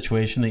there a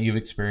situation that you've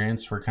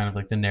experienced where kind of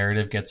like the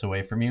narrative gets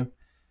away from you,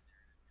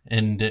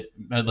 and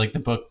like the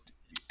book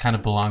kind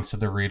of belongs to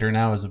the reader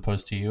now as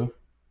opposed to you?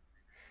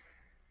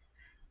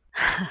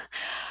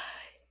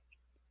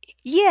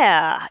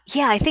 Yeah,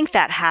 I think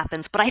that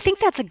happens, but I think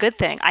that's a good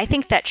thing. I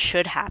think that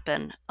should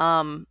happen.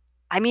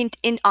 I mean,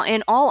 in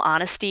all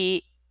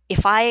honesty,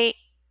 if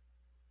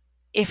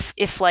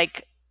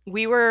like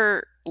we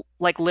were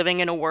like living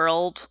in a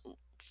world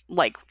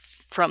like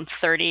from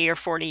 30 or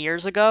 40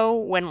 years ago,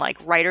 when like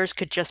writers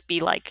could just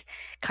be like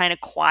kind of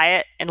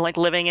quiet and like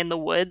living in the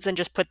woods and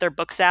just put their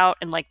books out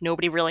and like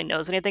nobody really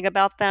knows anything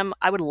about them,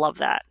 I would love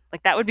that.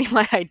 Like that would be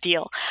my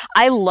ideal.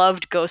 I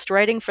loved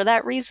ghostwriting for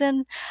that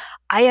reason.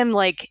 I am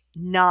like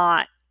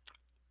not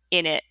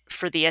in it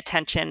for the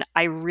attention.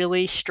 I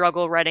really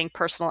struggle writing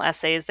personal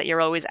essays that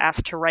you're always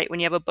asked to write when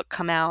you have a book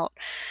come out.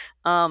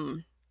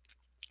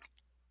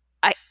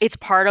 it's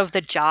part of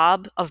the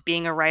job of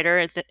being a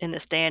writer in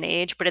this day and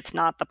age, but it's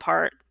not the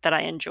part that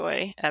I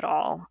enjoy at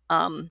all.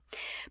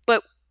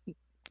 But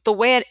the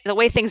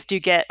way things do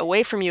get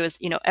away from you is,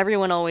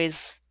 everyone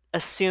always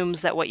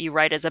assumes that what you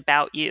write is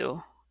about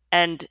you,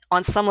 and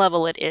on some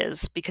level it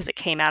is, because it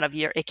came out of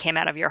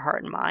your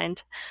heart and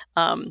mind.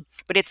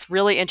 But it's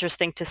really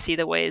interesting to see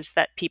the ways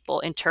that people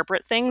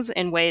interpret things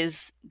in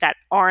ways that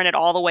aren't at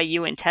all the way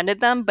you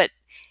intended them, but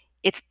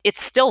it's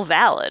still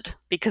valid,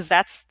 because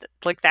that's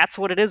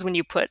what it is when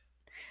you put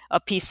a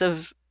piece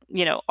of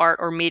art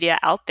or media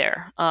out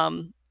there.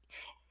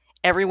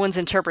 Everyone's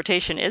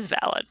interpretation is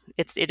valid.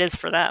 It is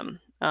for them.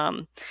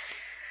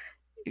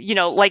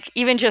 Like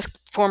even just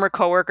former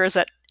coworkers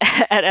at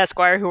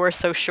Esquire who are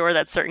so sure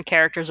that certain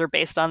characters are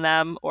based on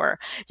them, or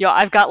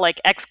I've got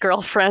like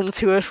ex-girlfriends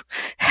who have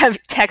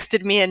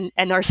texted me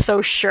and are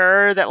so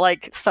sure that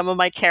like some of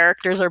my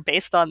characters are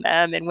based on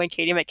them and When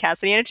Katie Met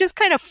Cassidy, and it's just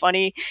kind of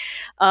funny.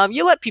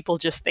 You let people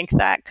just think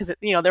that because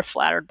they're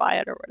flattered by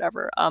it or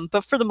whatever.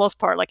 But for the most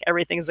part, like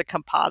everything is a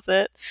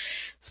composite.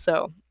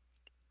 So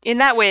in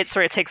that way, it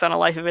sort of takes on a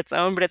life of its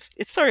own, but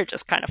it's sort of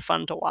just kind of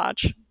fun to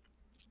watch.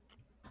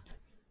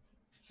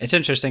 It's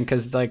interesting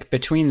because like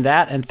between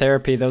that and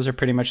therapy, those are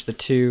pretty much the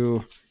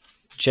two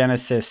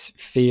genesis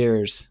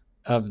fears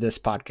of this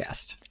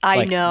podcast.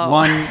 I know.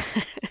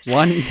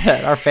 One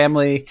that our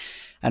family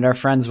and our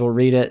friends will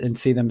read it and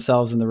see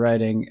themselves in the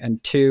writing,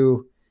 and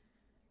two,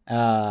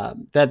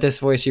 that this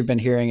voice you've been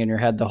hearing in your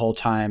head the whole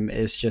time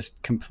is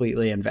just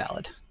completely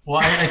invalid. Well,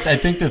 I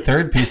think the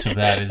third piece of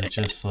that is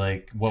just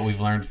like what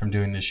we've learned from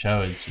doing this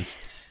show is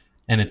just,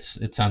 and it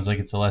sounds like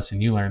it's a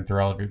lesson you learned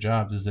through all of your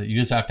jobs, is that you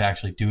just have to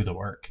actually do the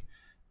work.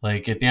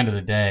 Like at the end of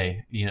the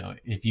day,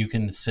 if you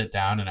can sit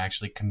down and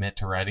actually commit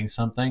to writing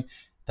something,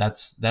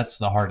 that's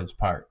the hardest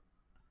part.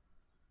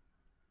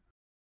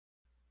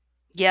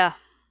 Yeah,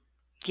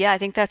 I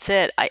think that's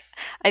it.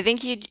 I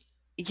think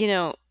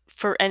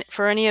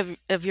for any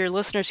of your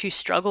listeners who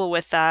struggle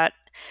with that,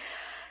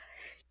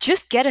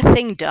 just get a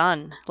thing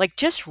done. Like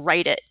just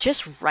write it.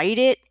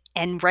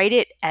 And write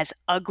it as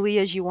ugly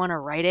as you want to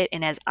write it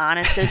and as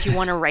honest as you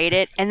want to write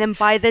it. And then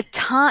by the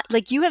time,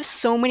 like you have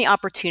so many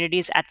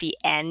opportunities at the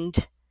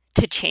end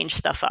to change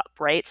stuff up,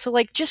 right? So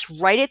like just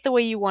write it the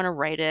way you want to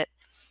write it,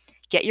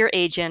 get your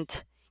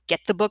agent, get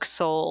the book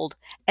sold,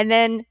 and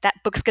then that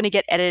book's going to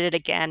get edited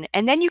again.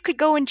 And then you could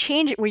go and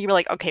change it where you're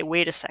like, okay,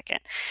 wait a second.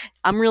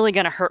 I'm really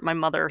going to hurt my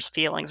mother's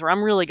feelings, or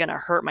I'm really going to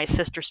hurt my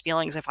sister's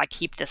feelings if I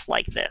keep this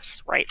like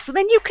this, right? So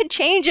then you can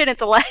change it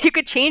you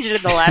could change it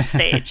in the last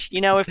stage,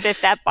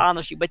 if that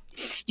bothers you. But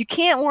you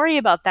can't worry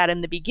about that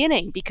in the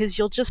beginning because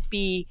you'll just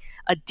be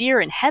a deer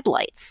in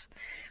headlights,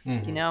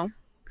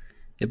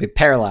 You'll be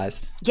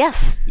paralyzed.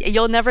 Yes,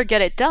 you'll never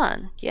get it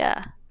done.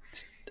 Yeah.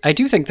 I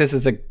do think this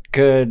is a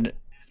good,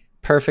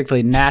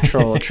 perfectly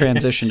natural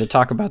transition to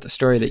talk about the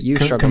story that you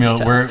struggle Camille,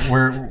 to tell.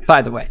 we're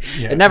by the way,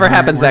 it never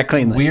happens that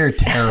cleanly. We're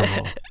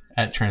terrible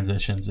at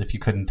transitions, if you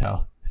couldn't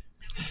tell.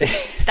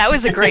 That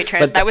was a great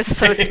transition. That was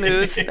so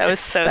smooth. That was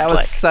so That slick.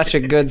 was such a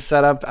good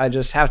setup. I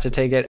just have to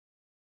take it.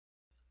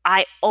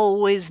 I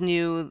always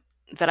knew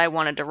that I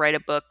wanted to write a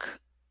book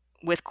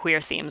with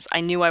queer themes. I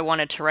knew I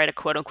wanted to write a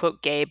quote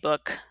unquote gay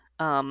book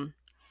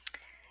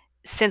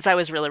since I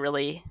was really,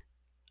 really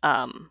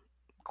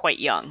quite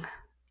young.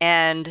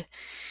 And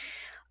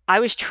I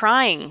was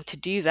trying to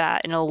do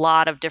that in a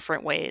lot of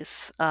different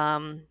ways,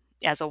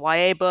 as a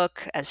YA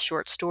book, as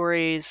short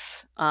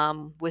stories,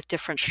 with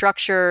different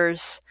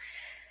structures,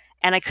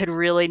 and I could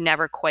really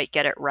never quite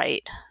get it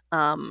right.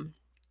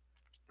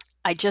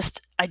 I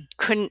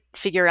couldn't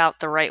figure out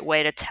the right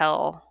way to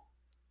tell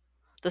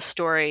the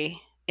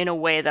story in a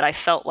way that I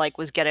felt like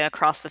was getting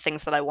across the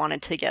things that I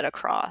wanted to get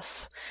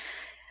across.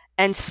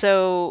 And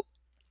so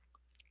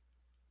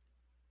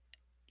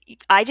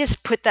I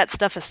just put that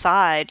stuff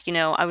aside.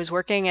 I was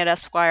working at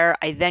Esquire.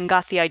 I then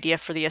got the idea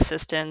for The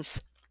Assistants.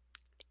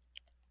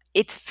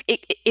 If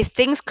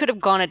things could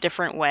have gone a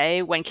different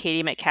way, When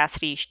Katie Met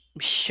Cassidy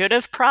should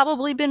have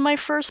probably been my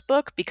first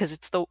book, because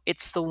it's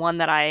the one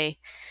that I,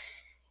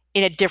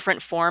 in a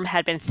different form,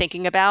 had been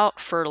thinking about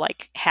for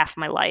like half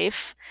my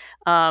life.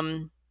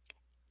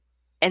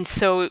 And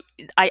so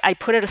I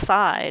put it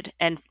aside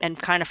and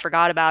kind of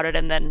forgot about it,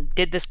 and then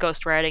did this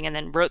ghostwriting, and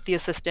then wrote The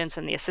Assistants,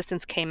 and The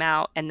Assistants came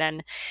out. And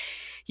then,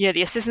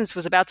 The Assistants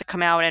was about to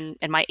come out, and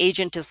my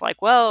agent is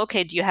like, well,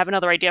 okay, do you have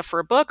another idea for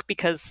a book?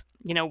 Because,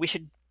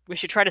 we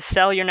should try to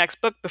sell your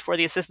next book before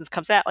The Assistants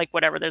comes out. Like,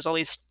 whatever, there's all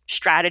these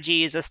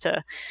strategies as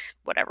to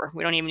whatever.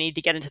 We don't even need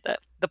to get into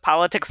the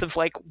politics of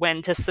like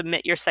when to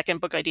submit your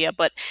second book idea.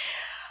 But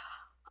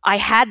I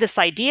had this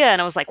idea,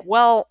 and I was like,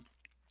 well,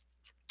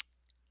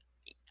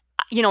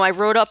 I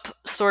wrote up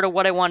sort of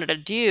what I wanted to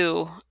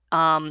do,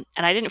 and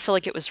I didn't feel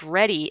like it was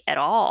ready at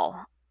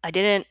all. I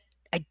didn't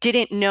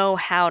know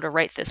how to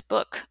write this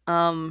book.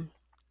 But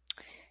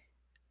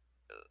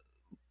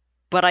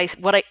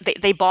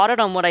they bought it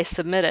on what I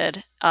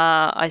submitted.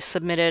 I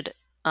submitted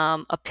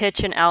a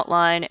pitch and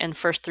outline and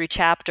first 3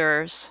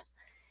 chapters,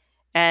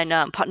 and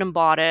Putnam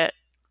bought it,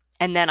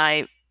 and then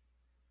I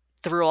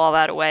threw all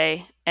that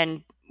away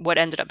and what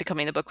ended up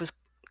becoming the book was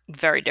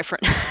very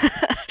different.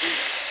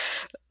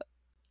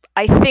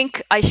 I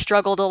think I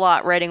struggled a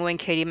lot writing When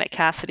Katie Met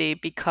Cassidy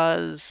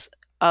because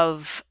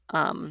of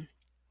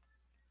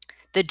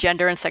the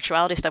gender and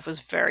sexuality stuff was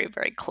very,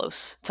 very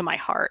close to my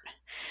heart.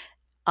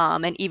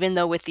 And even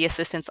though with the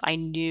assistants, I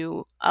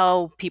knew,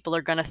 people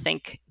are going to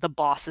think the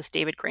boss is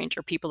David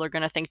Granger. People are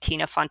going to think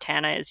Tina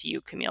Fontana is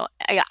you, Camille.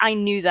 I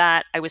knew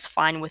that. I was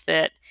fine with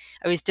it.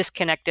 I was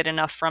disconnected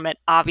enough from it.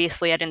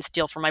 Obviously, I didn't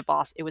steal from my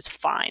boss. It was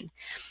fine.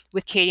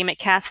 With Katie Met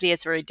Cassidy,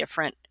 it's very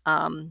different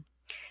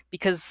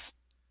because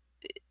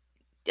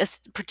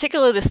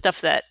particularly the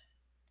stuff that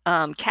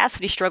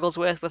Cassidy struggles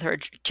with her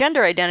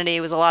gender identity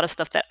was a lot of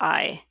stuff that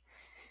I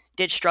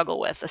did struggle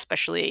with,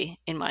 especially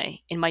in my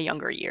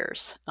younger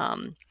years.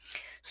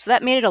 So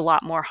that made it a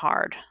lot more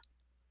hard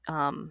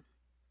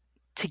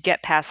to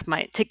get past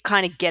to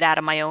kind of get out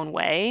of my own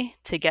way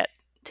to get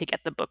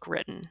the book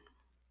written.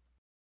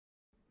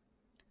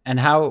 And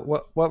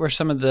what were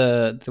some of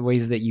the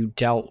ways that you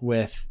dealt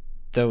with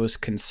those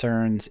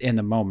concerns in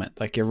the moment?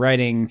 Like you're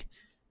writing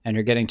and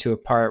you're getting to a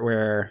part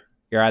where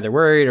you're either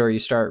worried or you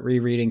start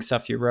rereading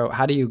stuff you wrote.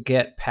 How do you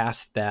get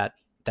past that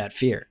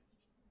fear?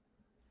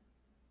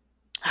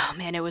 Oh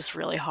man, it was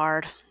really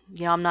hard.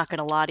 I'm not going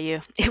to lie to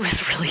you. It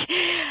was really,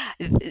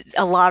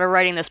 a lot of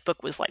writing this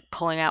book was like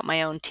pulling out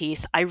my own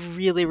teeth. I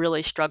really,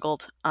 really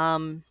struggled.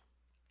 I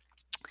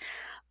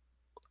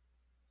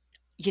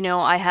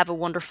have a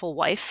wonderful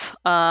wife,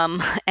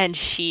 and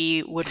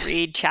she would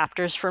read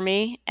chapters for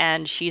me,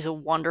 and she's a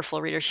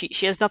wonderful reader.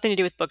 She has nothing to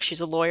do with books.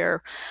 She's a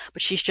lawyer,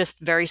 but she's just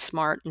very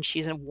smart, and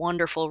she's a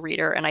wonderful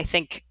reader, and I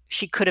think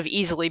she could have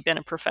easily been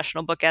a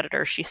professional book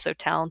editor. She's so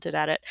talented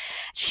at it.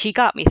 She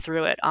got me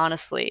through it,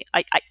 honestly.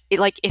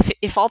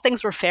 If all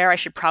things were fair, I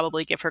should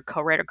probably give her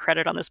co-writer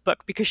credit on this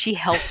book because she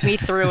helped me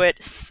through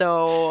it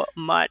so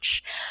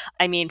much.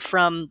 I mean,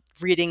 from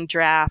reading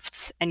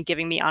drafts and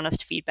giving me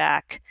honest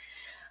feedback,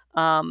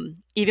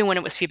 even when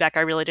it was feedback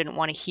I really didn't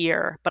want to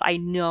hear, but I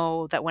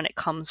know that when it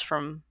comes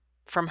from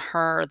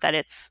her,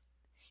 that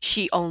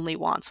she only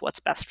wants what's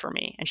best for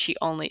me, and she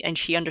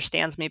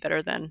understands me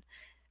better than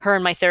her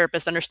and my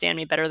therapist understand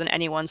me better than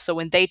anyone. So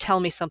when they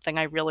tell me something,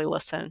 I really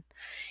listen,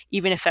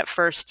 even if at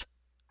first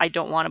I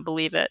don't want to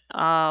believe it.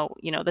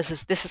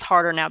 This is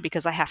harder now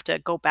because I have to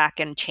go back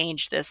and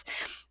change this,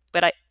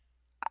 but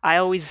I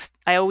always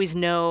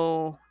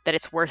know that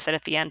it's worth it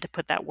at the end to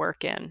put that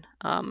work in.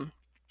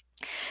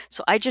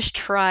 So I just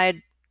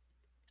tried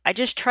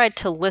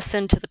to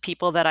listen to the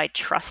people that I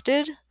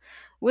trusted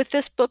with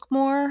this book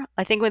more.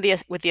 I think with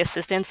the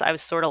assistants, I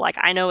was sort of like,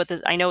 I know what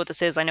this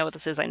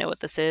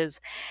is.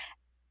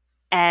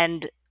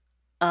 And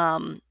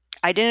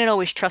I didn't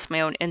always trust my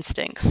own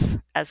instincts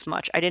as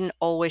much. I didn't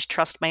always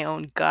trust my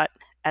own gut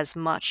as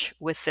much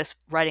with this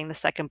writing the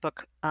second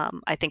book.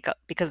 I think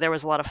because there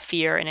was a lot of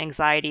fear and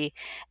anxiety,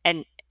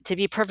 and to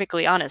be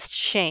perfectly honest,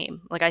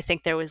 shame. Like I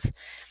think there was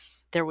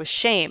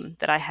shame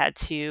that I had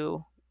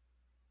to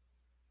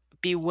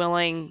be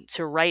willing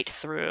to write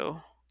through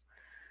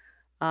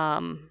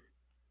in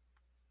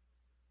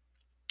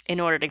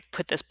order to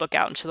put this book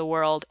out into the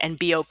world and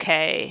be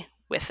okay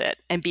with it,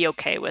 and be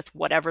okay with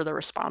whatever the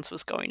response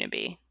was going to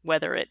be,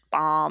 whether it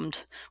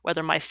bombed,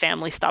 whether my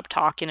family stopped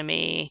talking to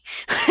me,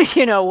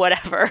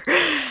 whatever.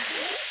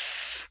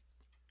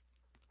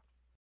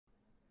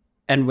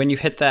 And when you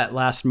hit that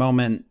last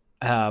moment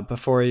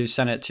before you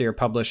sent it to your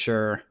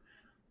publisher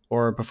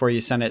or before you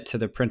sent it to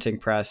the printing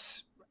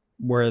press,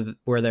 were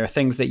there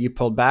things that you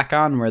pulled back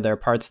on? Were there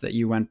parts that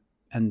you went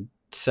and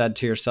said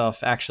to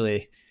yourself,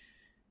 actually,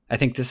 I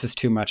think this is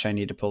too much. I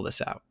need to pull this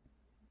out?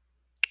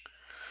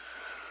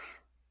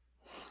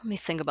 Let me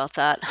think about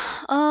that.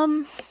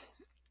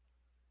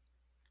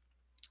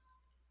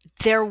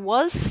 There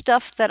was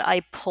stuff that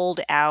I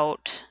pulled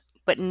out,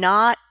 but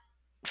not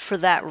for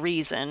that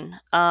reason,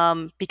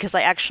 because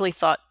I actually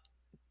thought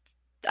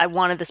I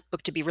wanted this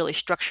book to be really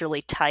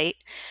structurally tight,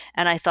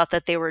 and I thought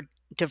that they were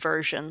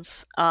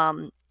diversions.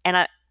 And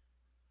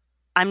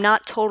I'm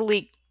not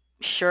totally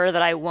sure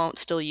that I won't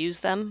still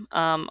use them.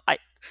 I'm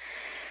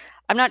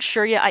not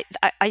sure yet.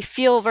 I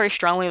feel very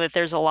strongly that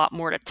there's a lot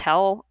more to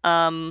tell.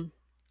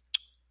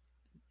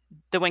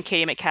 The When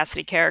Katie Met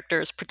Cassidy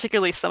characters,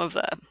 particularly some of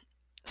the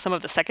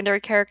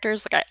secondary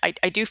characters, like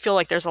I do feel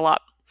like there's a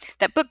lot.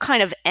 That book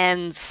kind of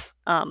ends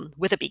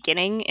with a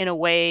beginning in a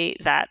way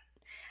that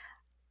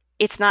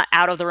it's not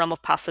out of the realm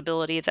of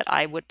possibility that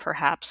I would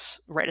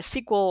perhaps write a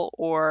sequel,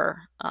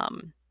 or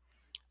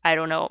I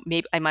don't know,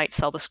 maybe I might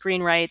sell the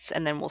screen rights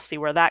and then we'll see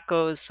where that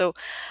goes. So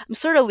I'm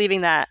sort of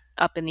leaving that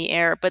up in the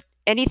air. But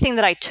anything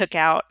that I took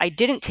out, I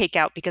didn't take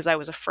out because I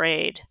was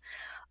afraid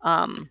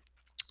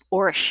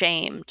or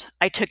ashamed.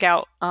 I took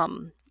out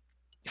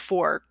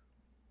for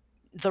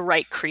the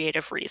right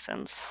creative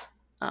reasons.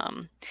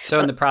 So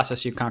in the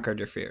process, you conquered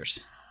your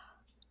fears.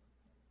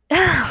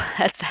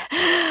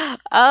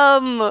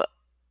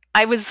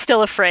 I was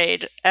still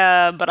afraid,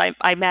 but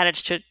I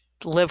managed to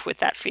live with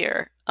that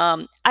fear.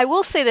 I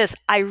will say this,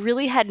 I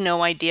really had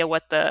no idea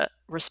what the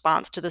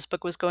response to this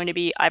book was going to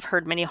be. I've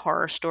heard many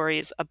horror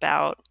stories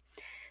about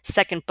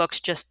second book's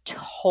just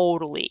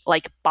totally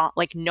like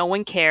no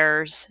one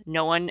cares,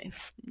 no one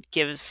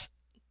gives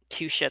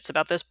two shits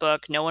about this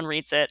book, no one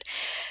reads it,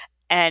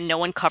 and no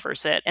one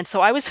covers it. And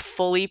so I was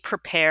fully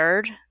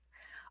prepared.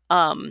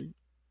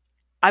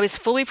 I was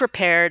fully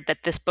prepared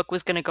that this book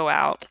was going to go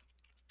out,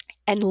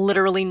 and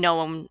literally no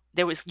one,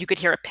 you could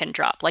hear a pin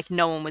drop. Like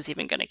no one was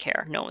even going to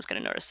care. No one was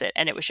going to notice it.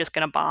 And it was just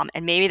going to bomb.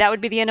 And maybe that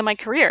would be the end of my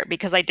career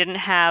because I didn't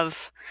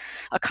have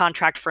a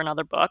contract for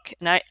another book.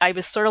 And I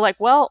was sort of like,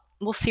 well,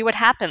 we'll see what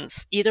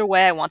happens. Either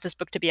way, I want this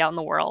book to be out in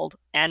the world.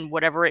 And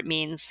whatever it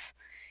means,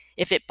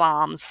 if it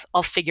bombs,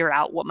 I'll figure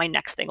out what my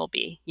next thing will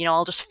be.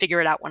 I'll just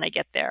figure it out when I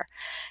get there.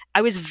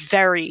 I was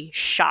very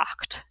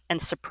shocked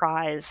and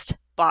surprised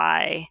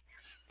by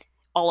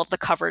all of the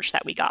coverage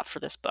that we got for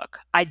this book.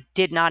 I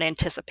did not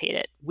anticipate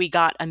it. We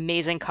got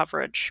amazing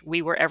coverage.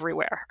 We were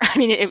everywhere. I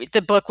mean,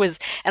 the book was,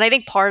 and I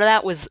think part of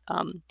that was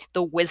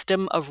the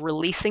wisdom of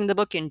releasing the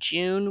book in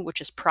June,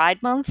 which is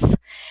Pride Month.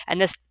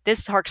 And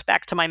this harks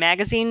back to my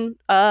magazine,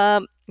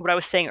 what I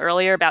was saying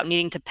earlier about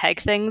needing to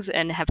peg things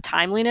and have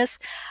timeliness.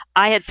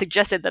 I had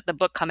suggested that the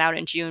book come out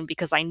in June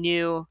because I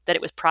knew that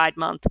it was Pride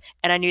Month,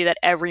 and I knew that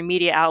every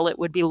media outlet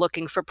would be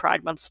looking for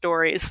Pride Month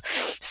stories.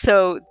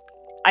 So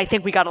I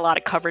think we got a lot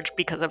of coverage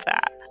because of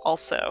that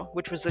also,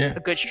 which was a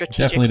good strategic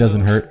definitely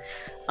doesn't hurt.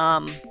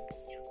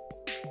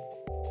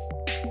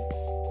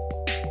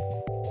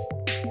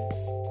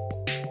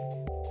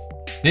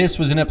 This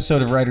was an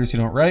episode of Writers Who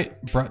Don't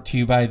Write, brought to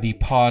you by the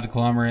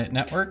Podglomerate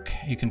Network.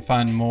 You can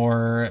find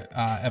more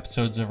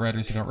episodes of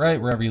Writers Who Don't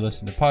Write wherever you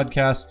listen to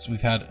podcasts.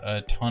 We've had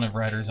a ton of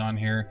writers on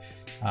here.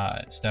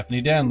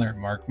 Stephanie Danler,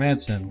 Mark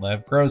Manson,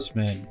 Lev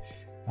Grossman,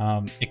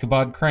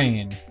 Ichabod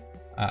Crane.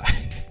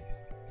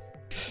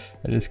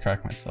 I just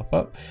cracked myself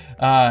up.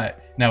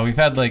 No, we've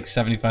had like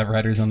 75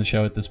 writers on the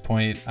show at this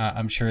point.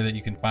 I'm sure that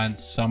you can find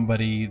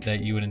somebody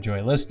that you would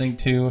enjoy listening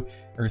to,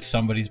 or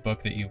somebody's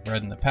book that you've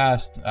read in the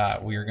past.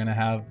 We are going to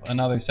have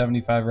another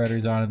 75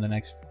 writers on in the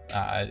next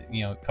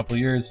couple of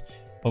years.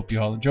 Hope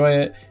you all enjoy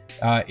it.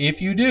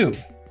 If you do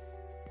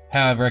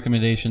have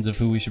recommendations of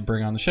who we should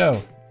bring on the show,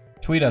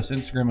 tweet us,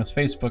 Instagram us,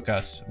 Facebook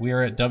us. We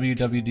are at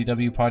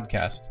WWDW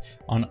Podcast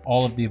on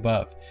all of the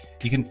above.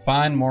 You can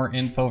find more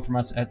info from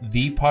us at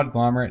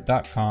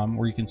thepodglomerate.com,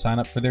 where you can sign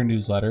up for their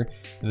newsletter.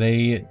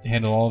 They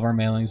handle all of our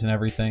mailings and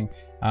everything.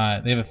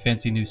 They have a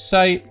fancy new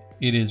site.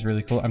 It is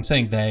really cool. I'm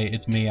saying they,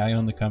 it's me. I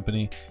own the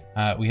company.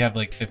 We have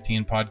like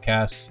 15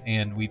 podcasts,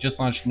 and we just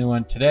launched a new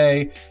one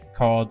today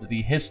called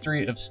The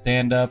History of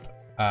Stand-Up,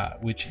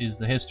 which is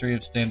the history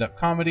of stand-up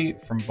comedy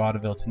from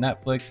vaudeville to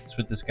Netflix. It's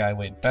with this guy,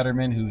 Wayne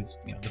Fetterman, who's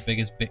the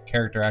biggest bit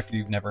character actor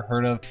you've never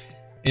heard of.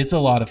 It's a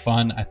lot of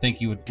fun. I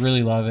think you would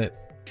really love it.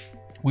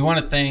 We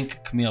want to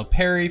thank Camille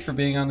Perry for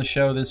being on the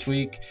show this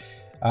week.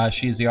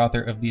 She is the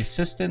author of The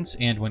Assistants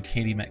and When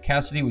Katie Met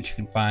Cassidy, which you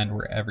can find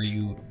wherever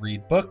you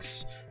read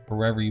books or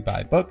wherever you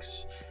buy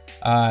books.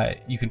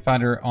 You can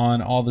find her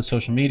on all the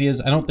social medias.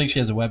 I don't think she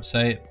has a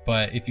website,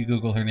 but if you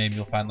Google her name,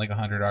 you'll find like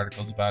 100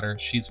 articles about her.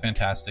 She's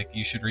fantastic.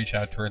 You should reach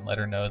out to her and let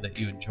her know that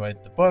you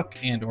enjoyed the book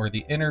and or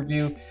the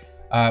interview.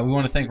 We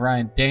want to thank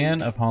Ryan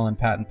Dan of Holland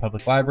Patton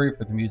Public Library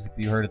for the music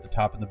that you heard at the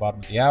top and the bottom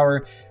of the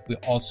hour. We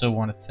also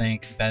want to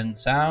thank Ben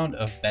Sound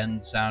of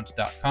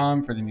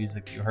bensound.com for the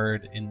music that you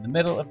heard in the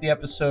middle of the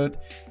episode.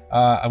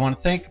 I want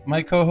to thank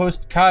my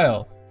co-host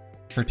Kyle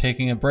for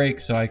taking a break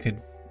so I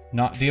could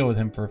not deal with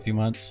him for a few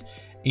months.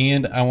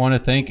 And I want to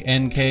thank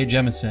N.K.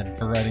 Jemisin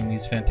for writing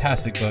these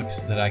fantastic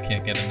books that I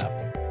can't get enough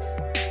of.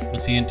 We'll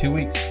see you in 2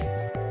 weeks.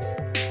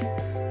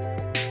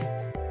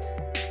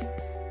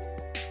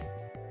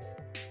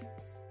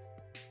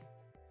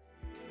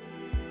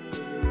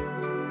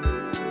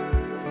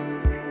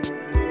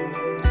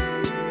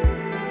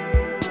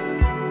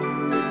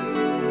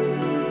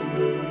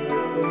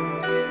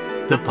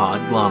 The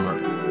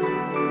Podglomerate,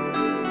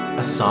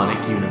 a sonic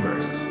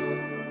universe.